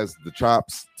because he has the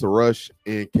chops to rush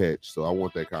and catch. So I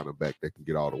want that kind of back that can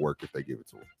get all the work if they give it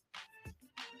to him.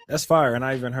 That's fire. And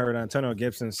I even heard Antonio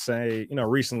Gibson say,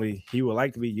 recently he would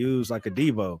like to be used like a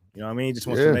Debo. You know what I mean? He just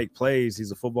wants to make plays.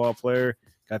 He's a football player,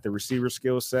 got the receiver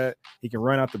skill set. He can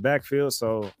run out the backfield.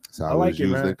 So I like it,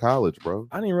 man. In college, bro.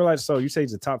 I didn't even realize. So you say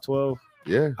he's a top 12?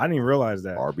 Yeah. I didn't even realize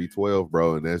that. RB12,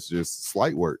 bro. And that's just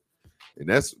slight work. And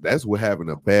that's what having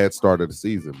a bad start of the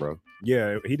season, bro.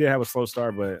 Yeah, he did have a slow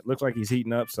start, but it looks like he's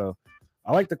heating up. So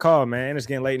I like the call, man. It's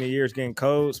getting late in the year. It's getting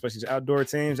cold, especially outdoor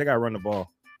teams. They got to run the ball.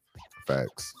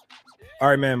 Facts. All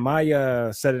right, man. My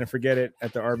set it and forget it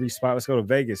at the RB spot. Let's go to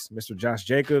Vegas, Mr. Josh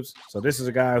Jacobs. So this is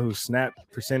a guy whose snap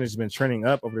percentage has been trending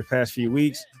up over the past few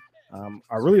weeks.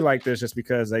 I really like this just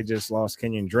because they just lost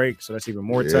Kenyon Drake, so that's even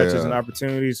more touches and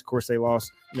opportunities. Of course, they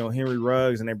lost, Henry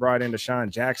Ruggs, and they brought in Deshaun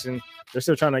Jackson. They're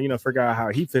still trying to, figure out how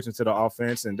he fits into the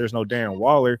offense, and there's no Darren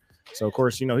Waller. So, of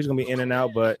course, he's going to be in and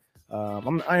out, but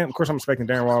I'm expecting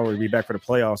Darren Waller to be back for the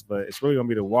playoffs, but it's really going to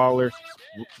be the Waller,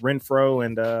 Renfro,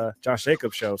 and Josh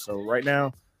Jacobs show. So right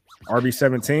now,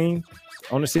 RB17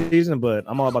 on the season, but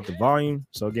I'm all about the volume.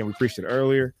 So again, we preached it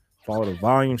earlier. Follow the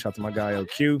volume. Shout out to my guy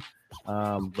LQ.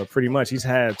 But pretty much he's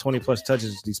had 20 plus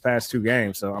touches these past 2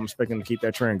 games. So I'm expecting to keep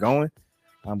that trend going.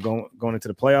 I'm going into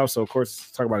the playoffs. So of course,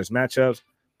 let's talk about his matchups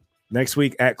next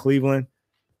week at Cleveland.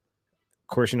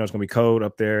 Of course, it's going to be cold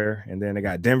up there. And then they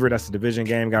got Denver. That's the division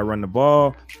game. Got to run the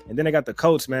ball. And then they got the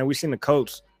Colts, man. We've seen the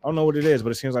Colts. I don't know what it is,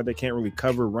 but it seems like they can't really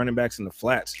cover running backs in the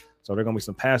flats. So there are going to be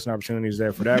some passing opportunities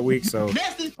there for that week. So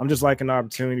I'm just liking the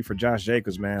opportunity for Josh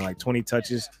Jacobs, man. Like 20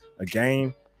 touches a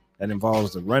game that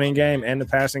involves the running game and the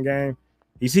passing game.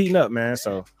 He's heating up, man.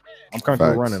 So I'm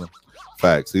comfortable running him.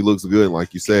 Facts. He looks good. And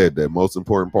like you said, that most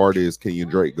important part is Kenyon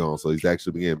Drake gone. So he's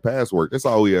actually been getting pass work. That's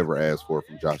all we ever asked for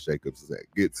from Josh Jacobs, is that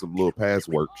get some little pass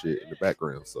work shit in the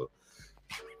background. So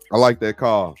I like that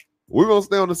call. We're going to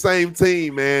stay on the same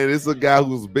team, man. This is a guy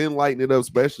who's been lighting it up,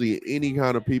 especially in any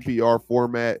kind of PPR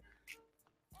format.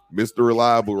 Mr.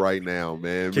 Reliable right now,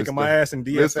 man. Kicking my ass in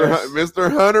DFS.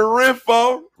 Mr. Hunter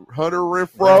Renfro.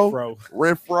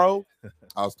 Renfro.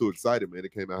 I was too excited, man.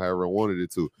 It came out however I wanted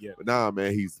it to. Yeah. But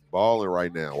man, he's balling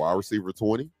right now. Wide receiver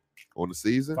 20 on the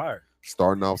season. Fire.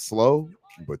 Starting off slow.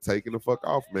 But taking the fuck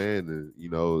off, man. And, you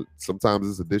know, sometimes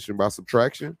it's addition by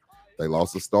subtraction. They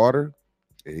lost a starter,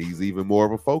 and he's even more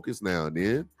of a focus now. And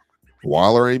then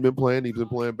Waller ain't been playing. He's been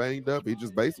playing banged up. He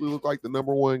just basically looked like the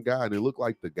number one guy, and it looked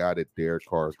like the guy that Derek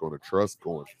Carr is going to trust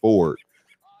going forward.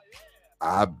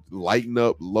 I lighten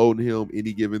up, loading him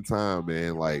any given time,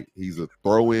 man. Like, he's a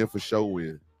throw-in for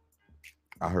show-in.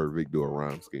 I heard Vic do a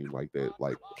rhyme scheme like that,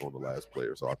 like on the last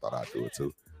player, so I thought I'd do it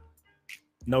too.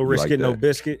 No risk like it, no that?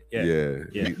 biscuit. Yeah.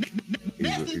 Yeah.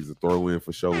 He's a throw-in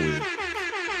for show-in.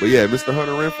 But yeah, Mr.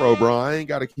 Hunter Renfrow, bro, I ain't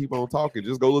got to keep on talking.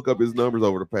 Just go look up his numbers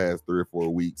over the past 3 or 4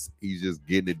 weeks. He's just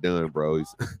getting it done, bro.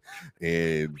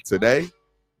 And today,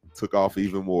 took off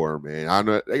even more, man. I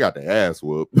know they got the ass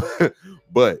whoop,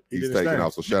 but he's did his taking thing.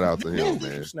 off. So shout out to him,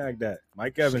 man. Snag that.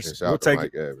 Mike Evans. Shout We'll out to take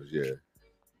Mike it. Evans, yeah.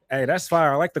 Hey, that's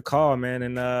fire. I like the call, man.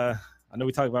 And I know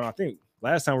we talked about it, I think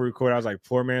last time we recorded, I was like,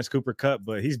 poor man's Cooper Kupp,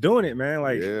 but he's doing it, man.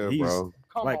 Like, Yeah, he's bro.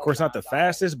 like, of course, not the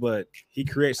fastest, but he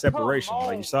creates separation.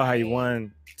 Like, you saw how he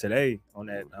won today on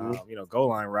that, goal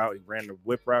line route. He ran the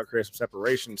whip route, created some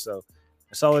separation. So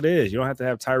that's all it is. You don't have to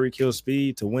have Tyreek Hill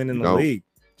speed to win in the league.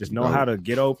 Just know how to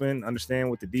get open, understand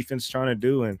what the defense is trying to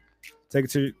do, and take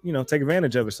it to, take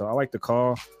advantage of it. So I like the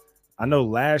call. I know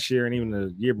last year and even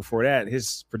the year before that,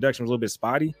 his production was a little bit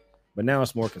spotty, but now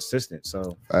it's more consistent.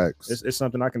 So Facts. it's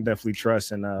something I can definitely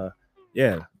trust. And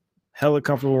hella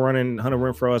comfortable running Hunter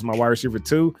Renfrow as my wide receiver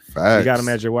 2. Facts. You got him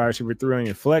as your wide receiver 3 on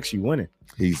your flex, you winning.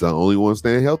 He's the only one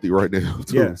staying healthy right now,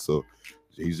 too. Yeah. So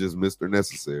he's just Mr.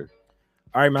 Necessary.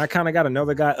 All right, man. I kind of got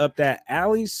another guy up that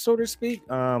alley, so to speak.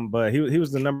 But he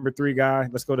was the number 3 guy.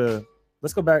 Let's go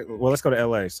back. Well, let's go to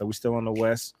LA. So we still on the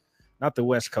West, not the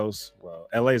West Coast. Well,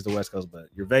 LA is the West Coast, but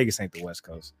your Vegas ain't the West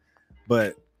Coast.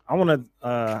 But I want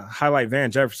to highlight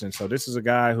Van Jefferson. So this is a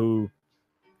guy who,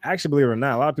 actually, believe it or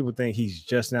not, a lot of people think he's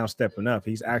just now stepping up.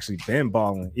 He's actually been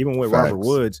balling, even with Facts. Robert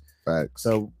Woods. Facts.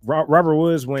 So Robert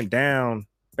Woods went down.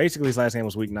 Basically, his last game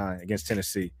was Week 9 against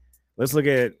Tennessee. Let's look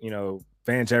at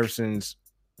Van Jefferson's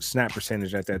snap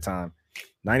percentage at that time.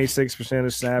 96%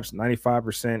 of snaps,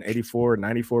 95%, 84,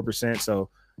 94%. So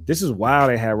this is why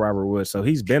they had Robert Woods. So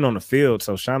he's been on the field.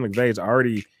 So Sean McVay's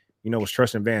already, was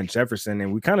trusting Van Jefferson.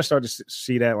 And we kind of started to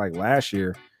see that like last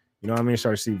year. You know what I mean?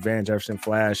 Started to see Van Jefferson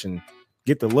flash and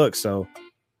get the look. So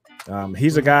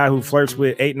he's a guy who flirts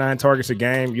with 8-9 targets a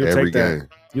game. You'll take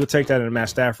that in the Matt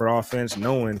Stafford offense,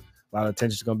 knowing a lot of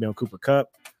attention is going to be on Cooper Kupp.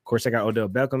 Of course, they got Odell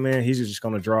Beckham in. He's just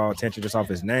going to draw attention just off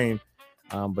his name.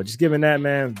 But just given that,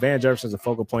 man, Van Jefferson's a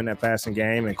focal point in that passing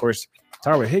game. And, of course,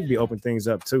 Tyler Higbee opened things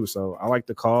up too. So I like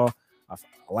the call. I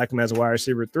like him as a wide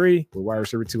receiver 3 with wide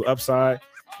receiver 2 upside.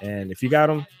 And if you got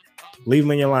him, leave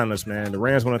him in your lineups, man. The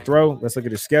Rams want to throw. Let's look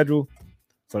at his schedule.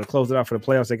 So to close it out for the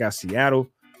playoffs, they got Seattle.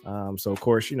 So, of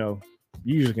course, you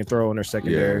usually can throw in their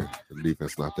secondary. Yeah, the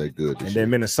defense not that good. And then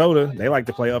Minnesota, they like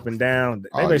to play up and down.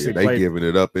 They giving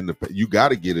it up you got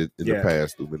to get it in the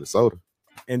pass through Minnesota.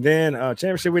 And then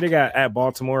championship week they got at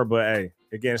Baltimore, but hey,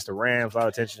 against the Rams, a lot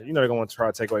of attention. They're going to try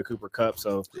to take away Cooper Kupp.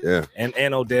 So yeah, and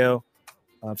Odell.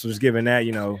 So just given that,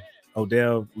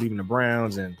 Odell leaving the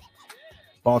Browns and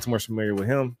Baltimore's familiar with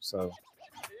him. So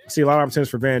I see a lot of opportunities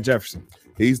for Van Jefferson.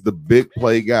 He's the big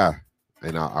play guy,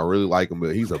 and I really like him.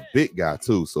 But he's a big guy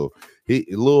too, so he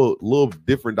a little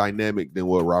different dynamic than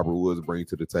what Robert Woods brings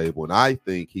to the table. And I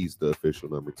think he's the official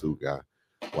number 2 guy.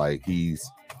 Like he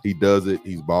does it.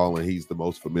 He's balling. He's the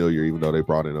most familiar, even though they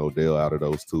brought in Odell out of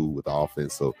those 2 with the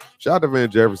offense. So shout out to Van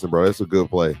Jefferson, bro. That's a good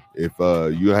play. If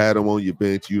you had him on your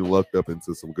bench, you lucked up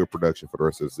into some good production for the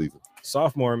rest of the season.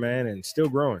 Sophomore, man, and still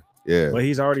growing. Yeah. But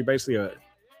he's already basically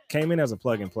came in as a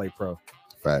plug-and-play pro.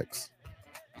 Facts.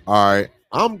 All right.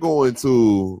 I'm going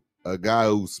to a guy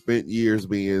who spent years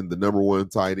being the number 1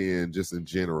 tight end just in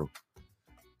general.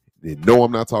 No,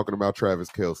 I'm not talking about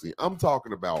Travis Kelce. I'm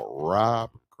talking about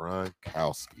Rob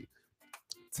Gronkowski,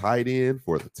 tight end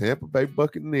for the Tampa Bay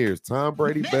Buccaneers. Tom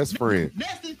Brady's best friend.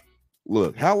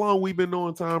 Look, how long we been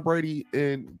knowing Tom Brady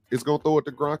and it's gonna throw it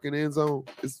to Gronk in the end zone?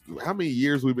 It's how many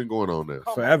years we've been going on now?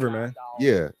 Forever, man.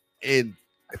 Yeah, and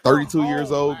 32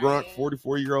 years old Gronk,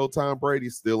 44-year-old Tom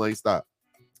Brady still ain't stopped.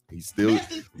 He's still,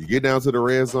 you get down to the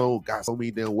red zone, got so many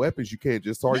damn weapons, you can't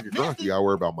just target Gronk. You got to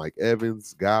worry about Mike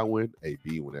Evans, Godwin,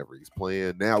 AB whenever he's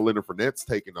playing. Now Leonard Fournette's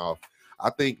taking off. I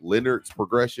think Leonard's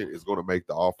progression is going to make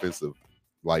the offensive,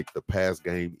 like the pass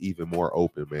game, even more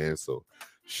open, man. So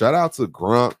shout out to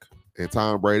Gronk and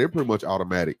Tom Brady. They're pretty much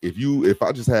automatic. If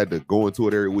I just had to go into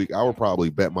it every week, I would probably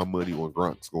bet my money on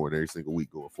Gronk scoring every single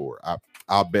week going forward.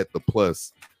 I'll bet the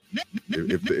plus.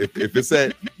 If it's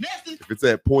at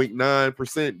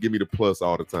 0.9%, give me the plus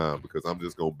all the time because I'm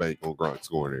just gonna bank on Gronk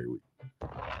scoring every week.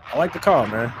 I like the call,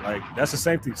 man. Like that's a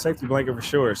safety blanket for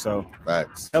sure. So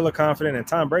Facts. hella confident. And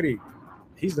Tom Brady,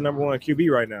 he's the number one QB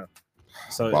right now.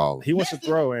 So Ballin'. he wants to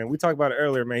throw. And we talked about it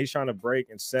earlier, man. He's trying to break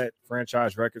and set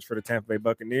franchise records for the Tampa Bay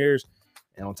Buccaneers.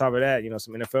 And on top of that,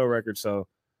 some NFL records. So,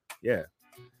 yeah.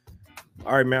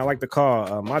 All right, man. I like the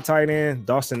call. My tight end,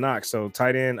 Dawson Knox. So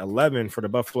tight end 11 for the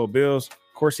Buffalo Bills.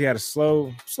 Of course, he had a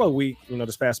slow week,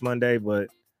 this past Monday, but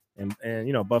and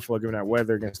Buffalo given that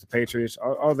weather against the Patriots,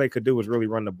 all they could do was really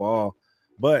run the ball.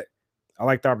 But I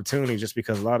like the opportunity just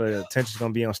because a lot of attention is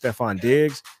going to be on Stephon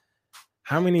Diggs.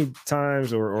 How many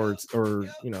times or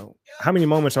how many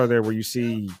moments are there where you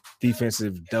see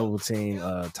defensive double team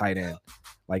tight end?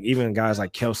 Like even guys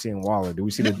like Kelsey and Waller. Do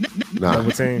we see the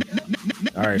double team?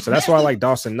 All right, so that's why I like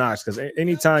Dawson Knox, because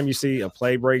anytime you see a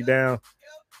play breakdown,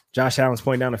 Josh Allen's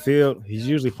pointing down the field, he's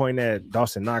usually pointing at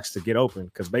Dawson Knox to get open,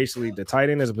 because basically the tight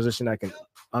end is a position that can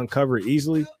uncover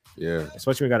easily. Yeah.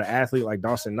 Especially when you got an athlete like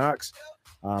Dawson Knox.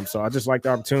 So I just like the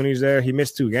opportunities there. He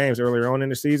missed 2 games earlier on in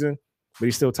the season, but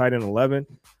he's still tight end 11.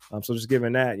 So just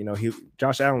given that,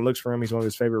 Josh Allen looks for him. He's one of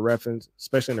his favorite weapons,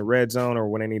 especially in the red zone or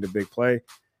when they need a big play.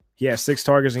 He had 6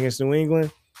 targets against New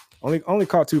England. Only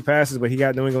caught 2 passes, but he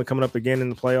got New England coming up again in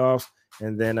the playoffs.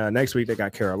 And then next week they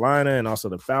got Carolina and also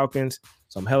the Falcons.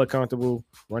 So I'm hella comfortable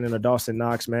running a Dawson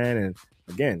Knox, man. And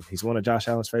again, he's one of Josh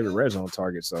Allen's favorite red zone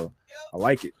targets. So I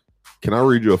like it. Can I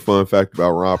read you a fun fact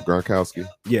about Rob Gronkowski?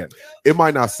 Yeah. It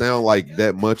might not sound like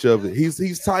that much of it.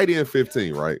 He's tight end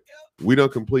 15, right? We done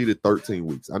completed 13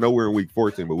 weeks. I know we're in week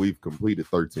 14, but we've completed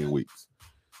 13 weeks.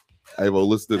 Hey, well,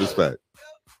 listen to this fact.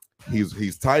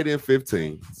 He's tight end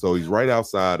 15, so he's right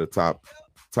outside the top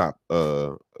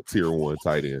tier 1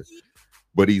 tight end.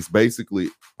 But he's basically,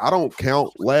 I don't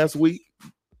count last week.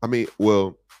 I mean,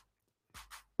 well,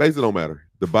 basically don't matter.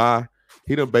 The bye,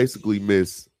 he done basically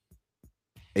missed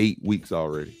 8 weeks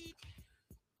already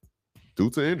due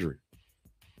to injury.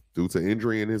 Due to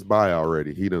injury in his bye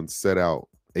already, he done set out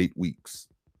 8 weeks.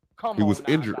 He was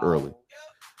injured early.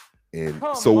 And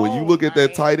so when you look at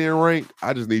that tight end rank,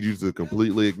 I just need you to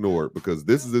completely ignore it, because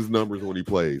this is his numbers when he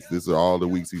plays. These are all the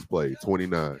weeks he's played.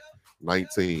 29,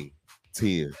 19,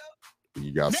 10.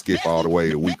 You got to skip all the way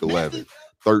to week 11.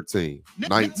 13,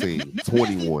 19,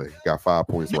 21. Got 5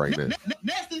 points right now.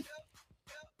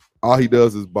 All he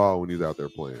does is ball when he's out there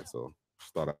playing. So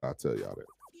just thought I'd tell y'all that.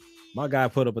 My guy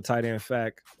put up a tight end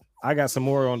fact. I got some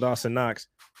more on Dawson Knox.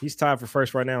 He's tied for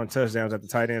first right now in touchdowns at the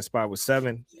tight end spot with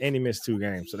 7, and he missed 2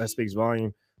 games. So that speaks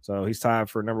volume. So he's tied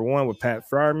for number 1 with Pat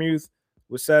Freiermuth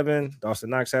with 7.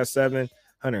 Dawson Knox has 7.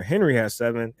 Hunter Henry has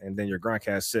 7, and then your Gronk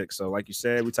has 6. So like you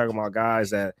said, we're talking about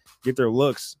guys that get their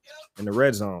looks in the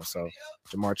red zone. So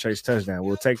Jamar Chase touchdown,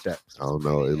 we'll take that. I don't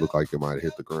know. It looked like it might have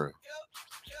hit the ground.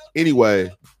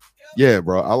 Anyway, yeah,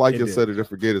 bro. I like your set it and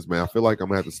forget it, man. I feel like I'm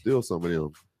going to have to steal some of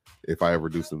them if I ever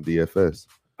do some DFS.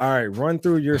 All right, run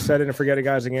through your set it and forget it,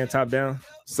 guys, again, top down.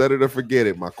 Set it or forget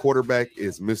it. My quarterback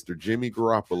is Mr. Jimmy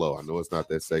Garoppolo. I know it's not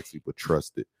that sexy, but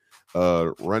trust it.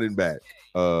 Running back,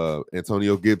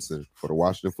 Antonio Gibson for the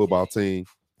Washington football team.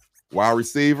 Wide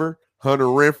receiver, Hunter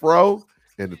Renfrow.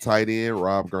 And the tight end,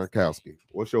 Rob Gronkowski.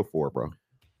 What's your 4, bro?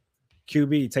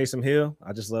 QB, Taysom Hill.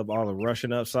 I just love all the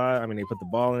rushing upside. I mean, they put the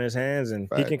ball in his hands, and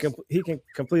he can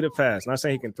complete a pass. Not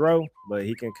saying he can throw, but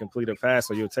he can complete a pass,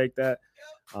 so you'll take that.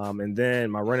 And then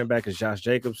my running back is Josh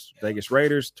Jacobs, Vegas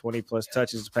Raiders, 20-plus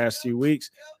touches the past few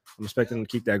weeks. I'm expecting him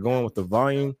to keep that going with the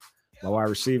volume. My wide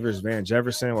receiver is Van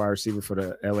Jefferson, wide receiver for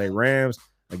the LA Rams.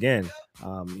 Again,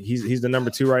 he's the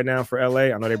number 2 right now for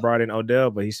LA. I know they brought in Odell,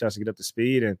 but he starts to get up to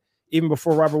speed. And even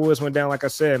before Robert Woods went down, like I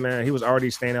said, man, he was already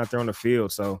staying out there on the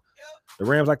field. So the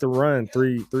Rams like to run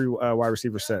three wide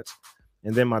receiver sets.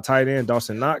 And then my tight end,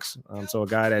 Dawson Knox. So a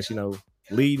guy that's,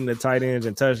 leading the tight ends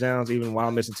and touchdowns, even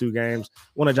while missing 2 games.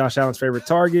 One of Josh Allen's favorite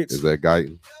targets. Is that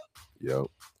Guyton? Yep.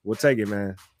 We'll take it,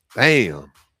 man.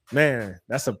 Damn. Man,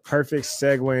 that's a perfect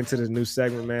segue into this new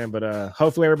segment, man. But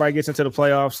hopefully everybody gets into the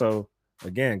playoffs. So,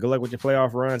 again, good luck with your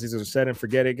playoff runs. These are set and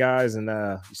forget it, guys. And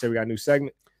you said we got a new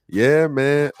segment? Yeah,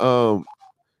 man. I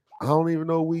don't even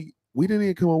know. We didn't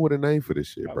even come up with a name for this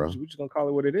shit, bro. We're just going to call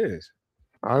it what it is.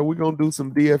 All right, we're going to do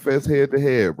some DFS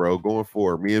head-to-head, bro, going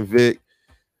forward. Me and Vic,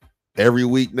 every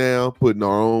week now, putting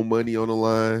our own money on the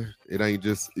line. It ain't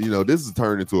just, this has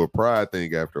turned into a pride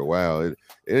thing after a while. It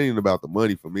ain't about the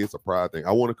money for me. It's a pride thing.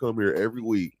 I want to come here every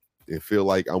week and feel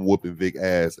like I'm whooping Vic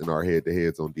ass in our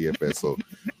head-to-heads on DFS. So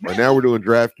right now we're doing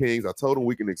DraftKings. I told him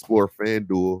we can explore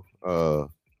FanDuel.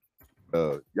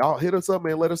 Y'all hit us up,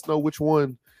 man. Let us know which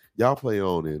one y'all play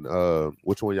on and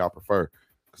which one y'all prefer.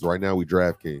 Because right now we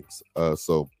DraftKings.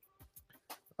 So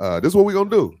this is what we're going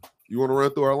to do. You want to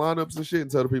run through our lineups and shit and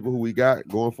tell the people who we got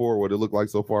going forward, what it looked like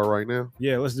so far right now?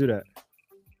 Yeah, let's do that.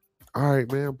 All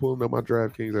right, man. I'm pulling up my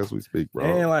DraftKings as we speak, bro.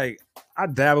 And like I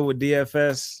dabble with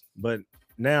DFS, but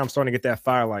now I'm starting to get that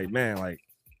firelight, man. Like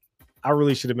I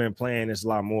really should have been playing this a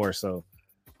lot more. So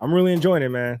I'm really enjoying it,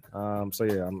 man. So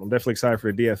yeah, I'm definitely excited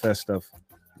for the DFS stuff.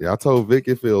 Yeah, I told Vic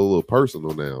it feel a little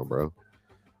personal now, bro.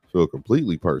 Feel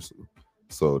completely personal.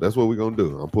 So that's what we're gonna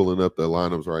do. I'm pulling up the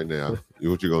lineups right now.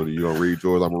 What you gonna do? You gonna read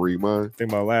yours? I'm gonna read mine. Think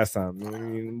about last time,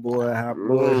 boy, hot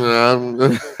boy,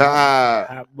 That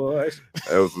hot boy.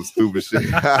 was some stupid shit.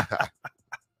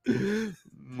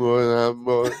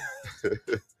 Boy.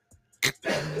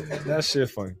 That shit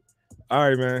funny. All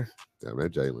right, man. Damn,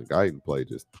 that Jalen Guyton play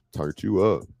just turned you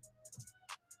up.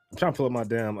 I'm trying to pull up my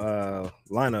damn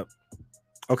lineup.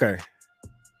 Okay.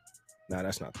 Nah,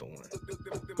 that's not the one.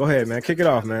 Go ahead, man. Kick it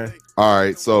off, man. All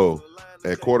right, so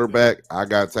at quarterback, I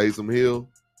got Taysom Hill.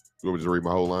 You want me to read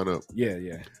my whole lineup? Yeah.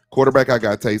 Quarterback, I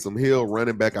got Taysom Hill.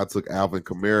 Running back, I took Alvin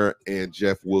Kamara and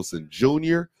Jeff Wilson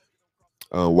Jr.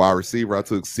 Wide receiver, I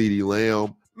took CeeDee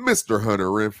Lamb, Mr. Hunter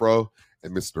Renfrow,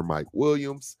 and Mr. Mike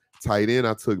Williams. Tight end,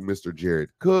 I took Mr. Jared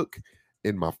Cook.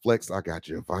 In my flex, I got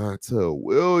Javonte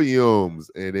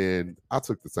Williams. And then I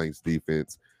took the Saints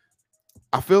defense.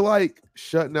 I feel like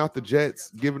shutting out the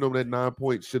Jets, giving them that 9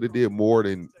 points should have did more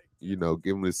than,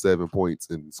 giving them 7 points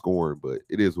and scoring. But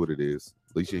it is what it is.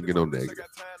 At least you didn't get no negative.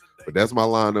 But that's my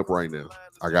lineup right now.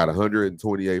 I got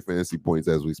 128 fantasy points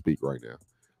as we speak right now,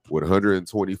 with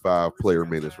 125 player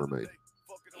minutes remaining.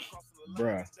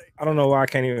 Bruh, I don't know why I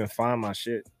can't even find my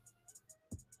shit.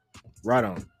 Right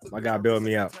on. My guy bailed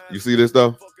me out. You see this,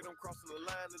 though?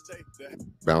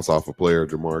 Bounce off a player,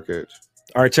 Jamar Catch.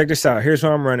 All right, check this out. Here's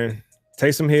what I'm running.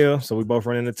 Taysom Hill, so we both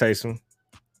run into Taysom.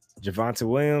 Javonte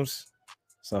Williams,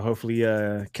 so hopefully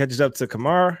catches up to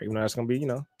Kamara, even though that's going to be,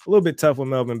 a little bit tough with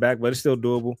Melvin back, but it's still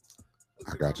doable.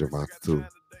 I got Javonte, too.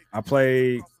 I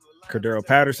played Cordero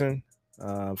Patterson,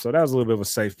 so that was a little bit of a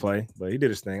safe play, but he did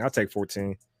his thing. I'll take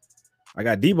 14. I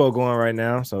got Debo going right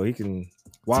now, so he can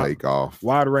take off.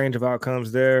 Wide range of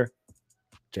outcomes there.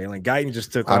 Jalen Guyton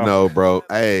just took off. I know, bro.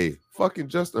 Hey, fucking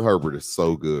Justin Herbert is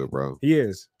so good, bro. He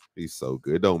is. He's so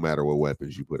good. It don't matter what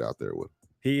weapons you put out there with.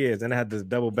 He is. And I had to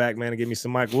double back, man, to give me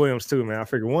some Mike Williams, too, man. I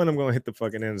figured one, I'm going to hit the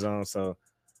fucking end zone. So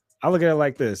I look at it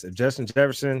like this. If Justin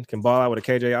Jefferson can ball out with a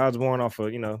KJ Osborne off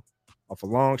a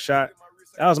long shot,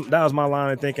 that was my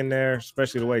line of thinking there,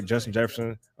 especially the way Justin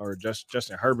Jefferson or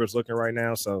Justin Herbert's looking right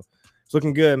now. So it's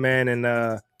looking good, man. And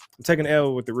I'm taking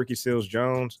L with the Ricky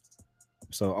Seals-Jones.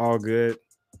 So all good.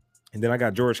 And then I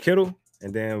got George Kittle.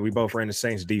 And then we both ran the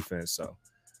Saints defense. So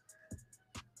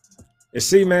it's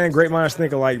man. Great minds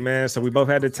think alike, man. So we both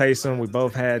had the Taysom. We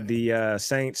both had the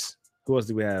Saints. Who else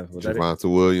do we have? Was Javonte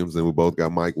Williams, and we both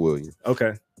got Mike Williams.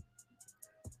 Okay.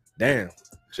 Damn.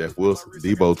 Jeff Wilson.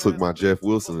 Debo took my Jeff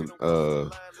Wilson. I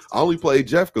only played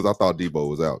Jeff because I thought Debo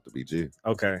was out, to be G.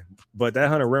 Okay. But that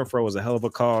Hunter Renfrow was a hell of a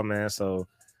call, man. So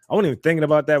I wasn't even thinking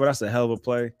about that, but that's a hell of a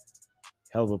play.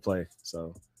 Hell of a play.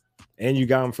 So, and you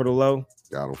got him for the low.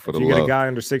 Got him for the low. low. You get a guy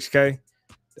under 6K.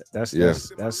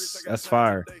 That's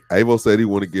fire. Avo said he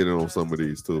want to get in on some of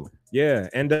these too. Yeah,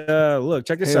 and look,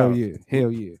 check this out.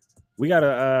 Hell yeah. We got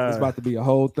a. It's about to be a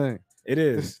whole thing. It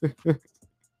is.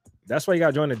 That's why you got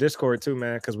to join the Discord too,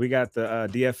 man, because we got the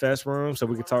DFS room, so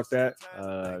we can talk that.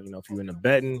 If you're in the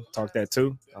betting, talk that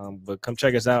too. But come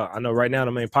check us out. I know right now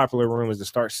the main popular room is the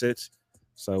start sits,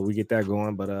 so we get that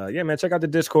going. But yeah, man, check out the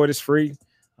Discord. It's free.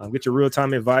 Get your real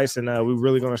time advice, and we're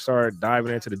really gonna start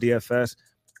diving into the DFS.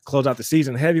 Close out the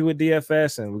season heavy with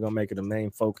DFS, and we're gonna make it a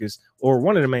main focus or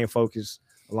one of the main focus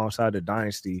alongside the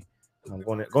dynasty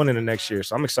going into next year.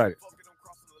 So I'm excited.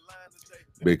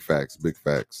 Big facts.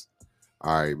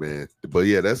 All right, man. But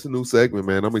yeah, that's a new segment,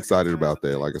 man. I'm excited about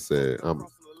that. Like I said,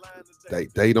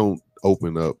 they don't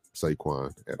open up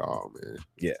Saquon at all, man.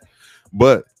 Yeah.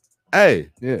 But hey,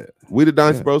 yeah, we the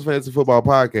Dynasty Bros Fantasy Football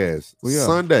Podcast, we are.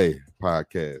 Sunday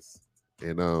podcast,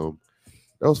 and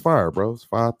that was fire, bro. It's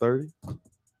 5:30.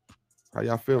 How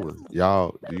y'all feeling?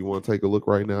 Y'all, do you want to take a look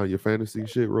right now at your fantasy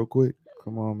shit real quick?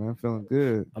 Come on, man. Feeling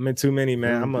good. I'm in too many,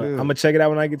 man. I'm Feeling good. gonna check it out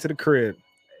when I get to the crib.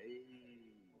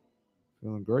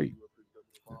 Feeling great.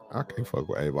 I can't fuck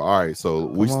with Ava. All right, so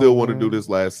we still want to do this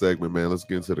last segment, man. Let's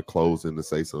get into the closing to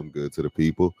say something good to the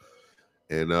people.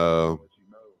 And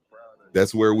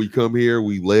that's where we come here.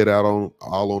 We lay it out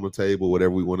all on the table,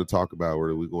 whatever we want to talk about.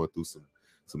 Whether we're going through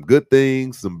some good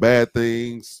things, some bad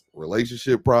things,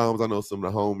 relationship problems. I know some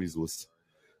of the homies was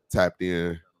tapped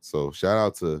in. So shout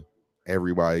out to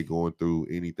everybody going through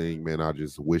anything, man. I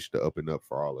just wish to up and up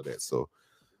for all of that. So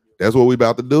that's what we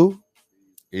about to do.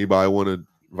 Anybody want to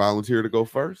volunteer to go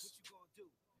first?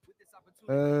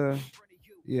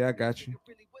 Yeah, I got you.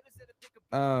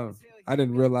 I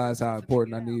didn't realize how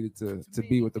important I needed to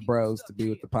be with the bros, to be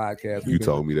with the podcast. You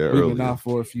told me that We've been earlier. off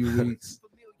for a few weeks.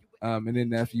 And in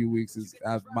that few weeks,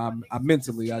 I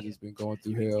mentally, I just been going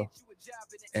through hell.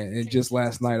 And just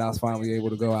last night, I was finally able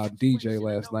to go out and DJ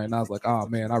last night. And I was like, oh,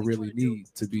 man, I really need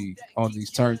to be on these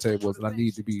turntables and I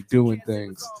need to be doing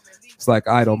things. It's like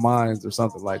Idle Minds or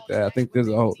something like that. I think there's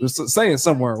saying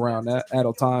somewhere around that.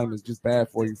 Idle time is just bad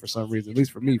for you for some reason. At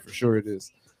least for me, for sure it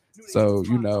is. So,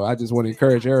 I just want to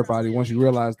encourage everybody, once you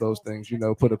realize those things,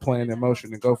 put a plan in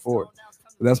motion and go for it.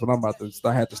 So that's what I'm about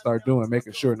to have to start doing,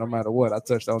 making sure no matter what, I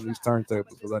touch on these turntables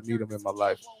because I need them in my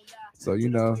life. So,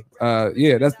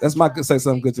 that's my say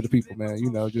something good to the people, man.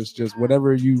 Just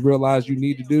whatever you realize you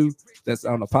need to do that's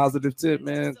on a positive tip,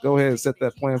 man, go ahead and set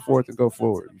that plan forth and go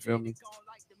forward. You feel me?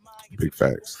 Big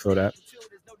facts. For that.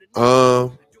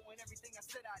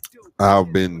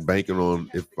 I've been banking on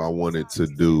if I wanted to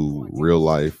do real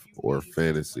life or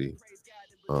fantasy.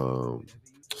 So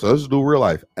let's do real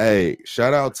life. Hey,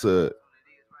 shout out to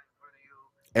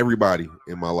everybody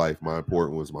in my life, my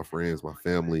important ones, my friends, my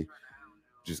family,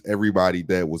 just everybody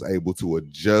that was able to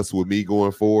adjust with me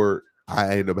going forward.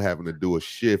 I ended up having to do a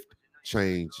shift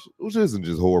change, which isn't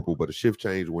just horrible, but a shift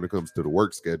change when it comes to the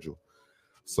work schedule.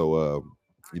 So,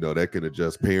 that can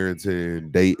adjust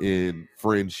parenting, dating,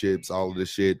 friendships, all of this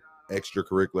shit,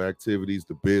 extracurricular activities,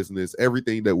 the business,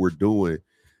 everything that we're doing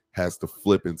has to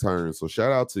flip and turn. So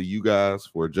shout out to you guys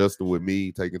for adjusting with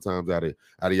me, taking times out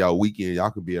of y'all weekend.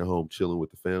 Y'all can be at home chilling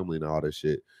with the family and all that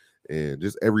shit. And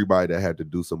just everybody that had to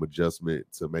do some adjustment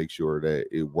to make sure that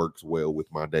it works well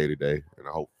with my day-to-day. And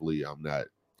hopefully I'm not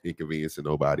inconveniencing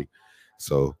nobody.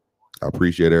 So I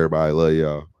appreciate everybody. Love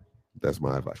y'all. That's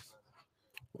my advice.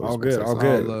 All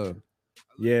good.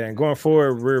 Yeah, and going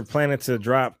forward, we're planning to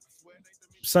drop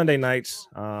Sunday nights.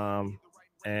 And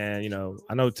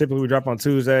I know typically we drop on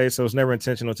Tuesday, so it's never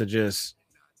intentional to just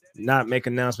not make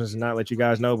announcements and not let you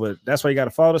guys know. But that's why you got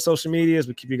to follow the social medias.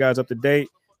 We keep you guys up to date,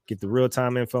 get the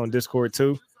real-time info on Discord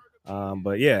too.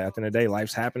 But yeah, at the end of the day,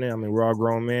 life's happening. I mean, we're all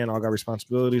grown men, all got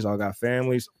responsibilities, all got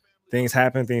families. Things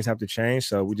happen, things have to change.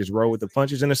 So we just roll with the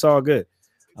punches and it's all good.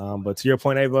 But to your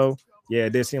point, Avo, yeah,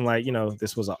 it did seem like,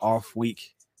 this was an off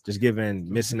week, just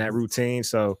missing that routine.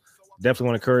 So definitely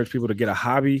want to encourage people to get a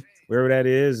hobby, wherever that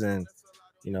is, and,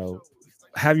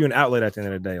 have you an outlet at the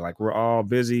end of the day. Like, we're all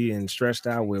busy and stressed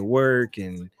out with work,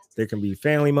 and there can be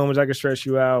family moments that can stress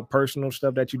you out, personal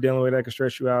stuff that you're dealing with that can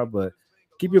stress you out, but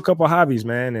keep you a couple of hobbies,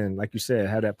 man. And like you said,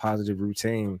 have that positive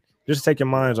routine, just to take your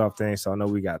minds off things. So I know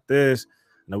we got this,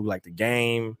 I know we like the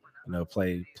game,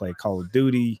 play Call of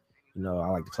Duty. I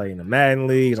like to play in the Madden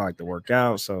leagues. I like to work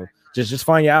out. So just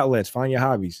find your outlets, find your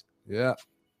hobbies. Yeah.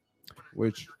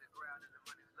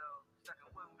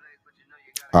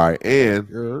 All right, and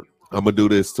I'm gonna do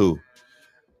this too.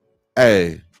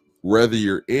 Hey, whether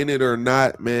you're in it or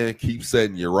not, man, keep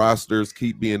setting your rosters,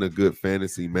 keep being a good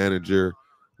fantasy manager,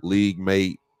 league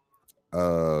mate,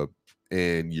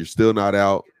 and you're still not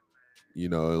out.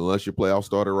 Unless your playoff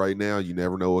starter right now, you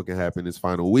never know what can happen this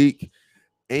final week.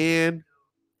 And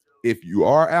if you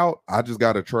are out, I just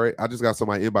got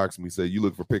somebody inbox me, say, you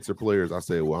look for picks or players. I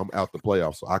said, well, I'm out the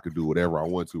playoffs, so I can do whatever I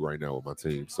want to right now with my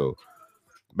team. So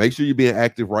make sure you're being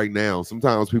active right now.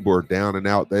 Sometimes people are down and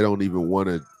out. They don't even want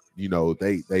to,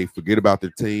 they forget about their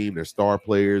team, their star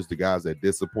players, the guys that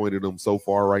disappointed them so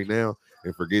far right now,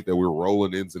 and forget that we're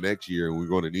rolling into next year and we're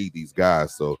going to need these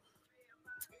guys. So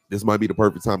this might be the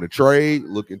perfect time to trade,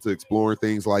 look into exploring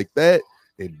things like that.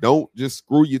 And don't just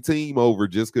screw your team over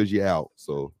just because you're out.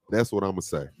 So that's what I'm going to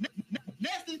say.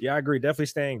 Yeah, I agree. Definitely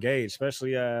stay engaged,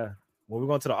 especially when we're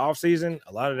going to the offseason.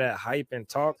 A lot of that hype and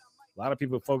talk, a lot of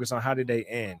people focus on how did they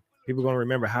end. People are going to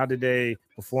remember how did they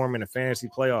perform in the fantasy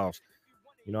playoffs.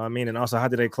 You know what I mean? And also, how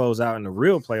did they close out in the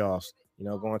real playoffs,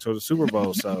 going to the Super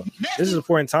Bowl. So this is an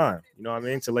important time, you know what I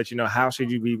mean, to let you know how should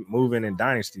you be moving in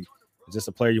Dynasty. Is this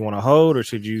a player you want to hold, or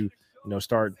should you,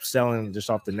 start selling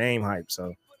just off the name hype?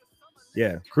 So,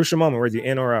 yeah, crucial moment, whether you're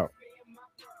in or out.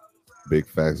 Big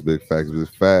facts.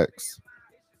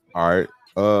 All right.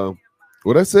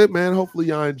 Well, that's it, man. Hopefully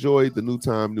y'all enjoyed the new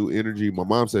time, new energy. My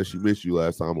mom said she missed you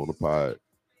last time on the pod.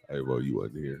 Hey, well, you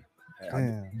wasn't here.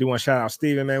 I do want to shout out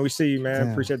Steven, man. We see you, man.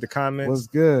 Damn. Appreciate the comments. What's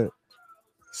good?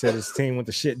 Said his team went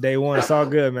to shit day one. It's all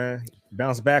good, man.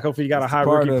 Bounce back. Hopefully you got a high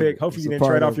rookie pick. Hopefully you didn't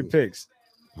trade off your picks.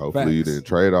 Hopefully you didn't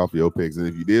trade off your picks. And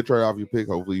if you did trade off your pick,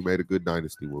 hopefully you made a good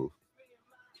dynasty move.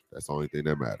 That's the only thing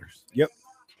that matters. Yep.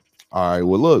 All right.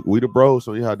 Well, look, we the bros.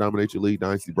 So you how to dominate your league,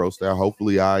 Dynasty Bro style.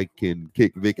 Hopefully I can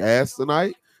kick Vic ass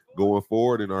tonight going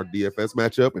forward in our DFS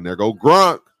matchup. And there go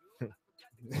Gronk.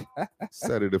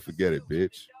 Set it and forget it,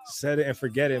 bitch. Set it and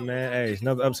forget it, man. Hey, it's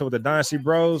another episode with the Dynasty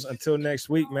Bros. Until next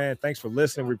week, man. Thanks for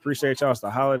listening. We appreciate y'all. It's the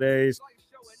holidays.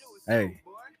 Hey.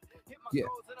 Yeah.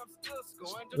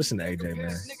 Listen to AJ,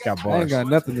 man. Got I bars. ain't got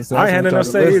nothing to say. I ain't had nothing to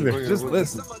say Listen. either. Just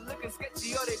listen.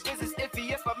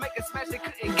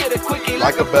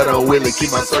 Like a better Willie,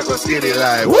 keep my circle skinny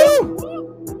like woo.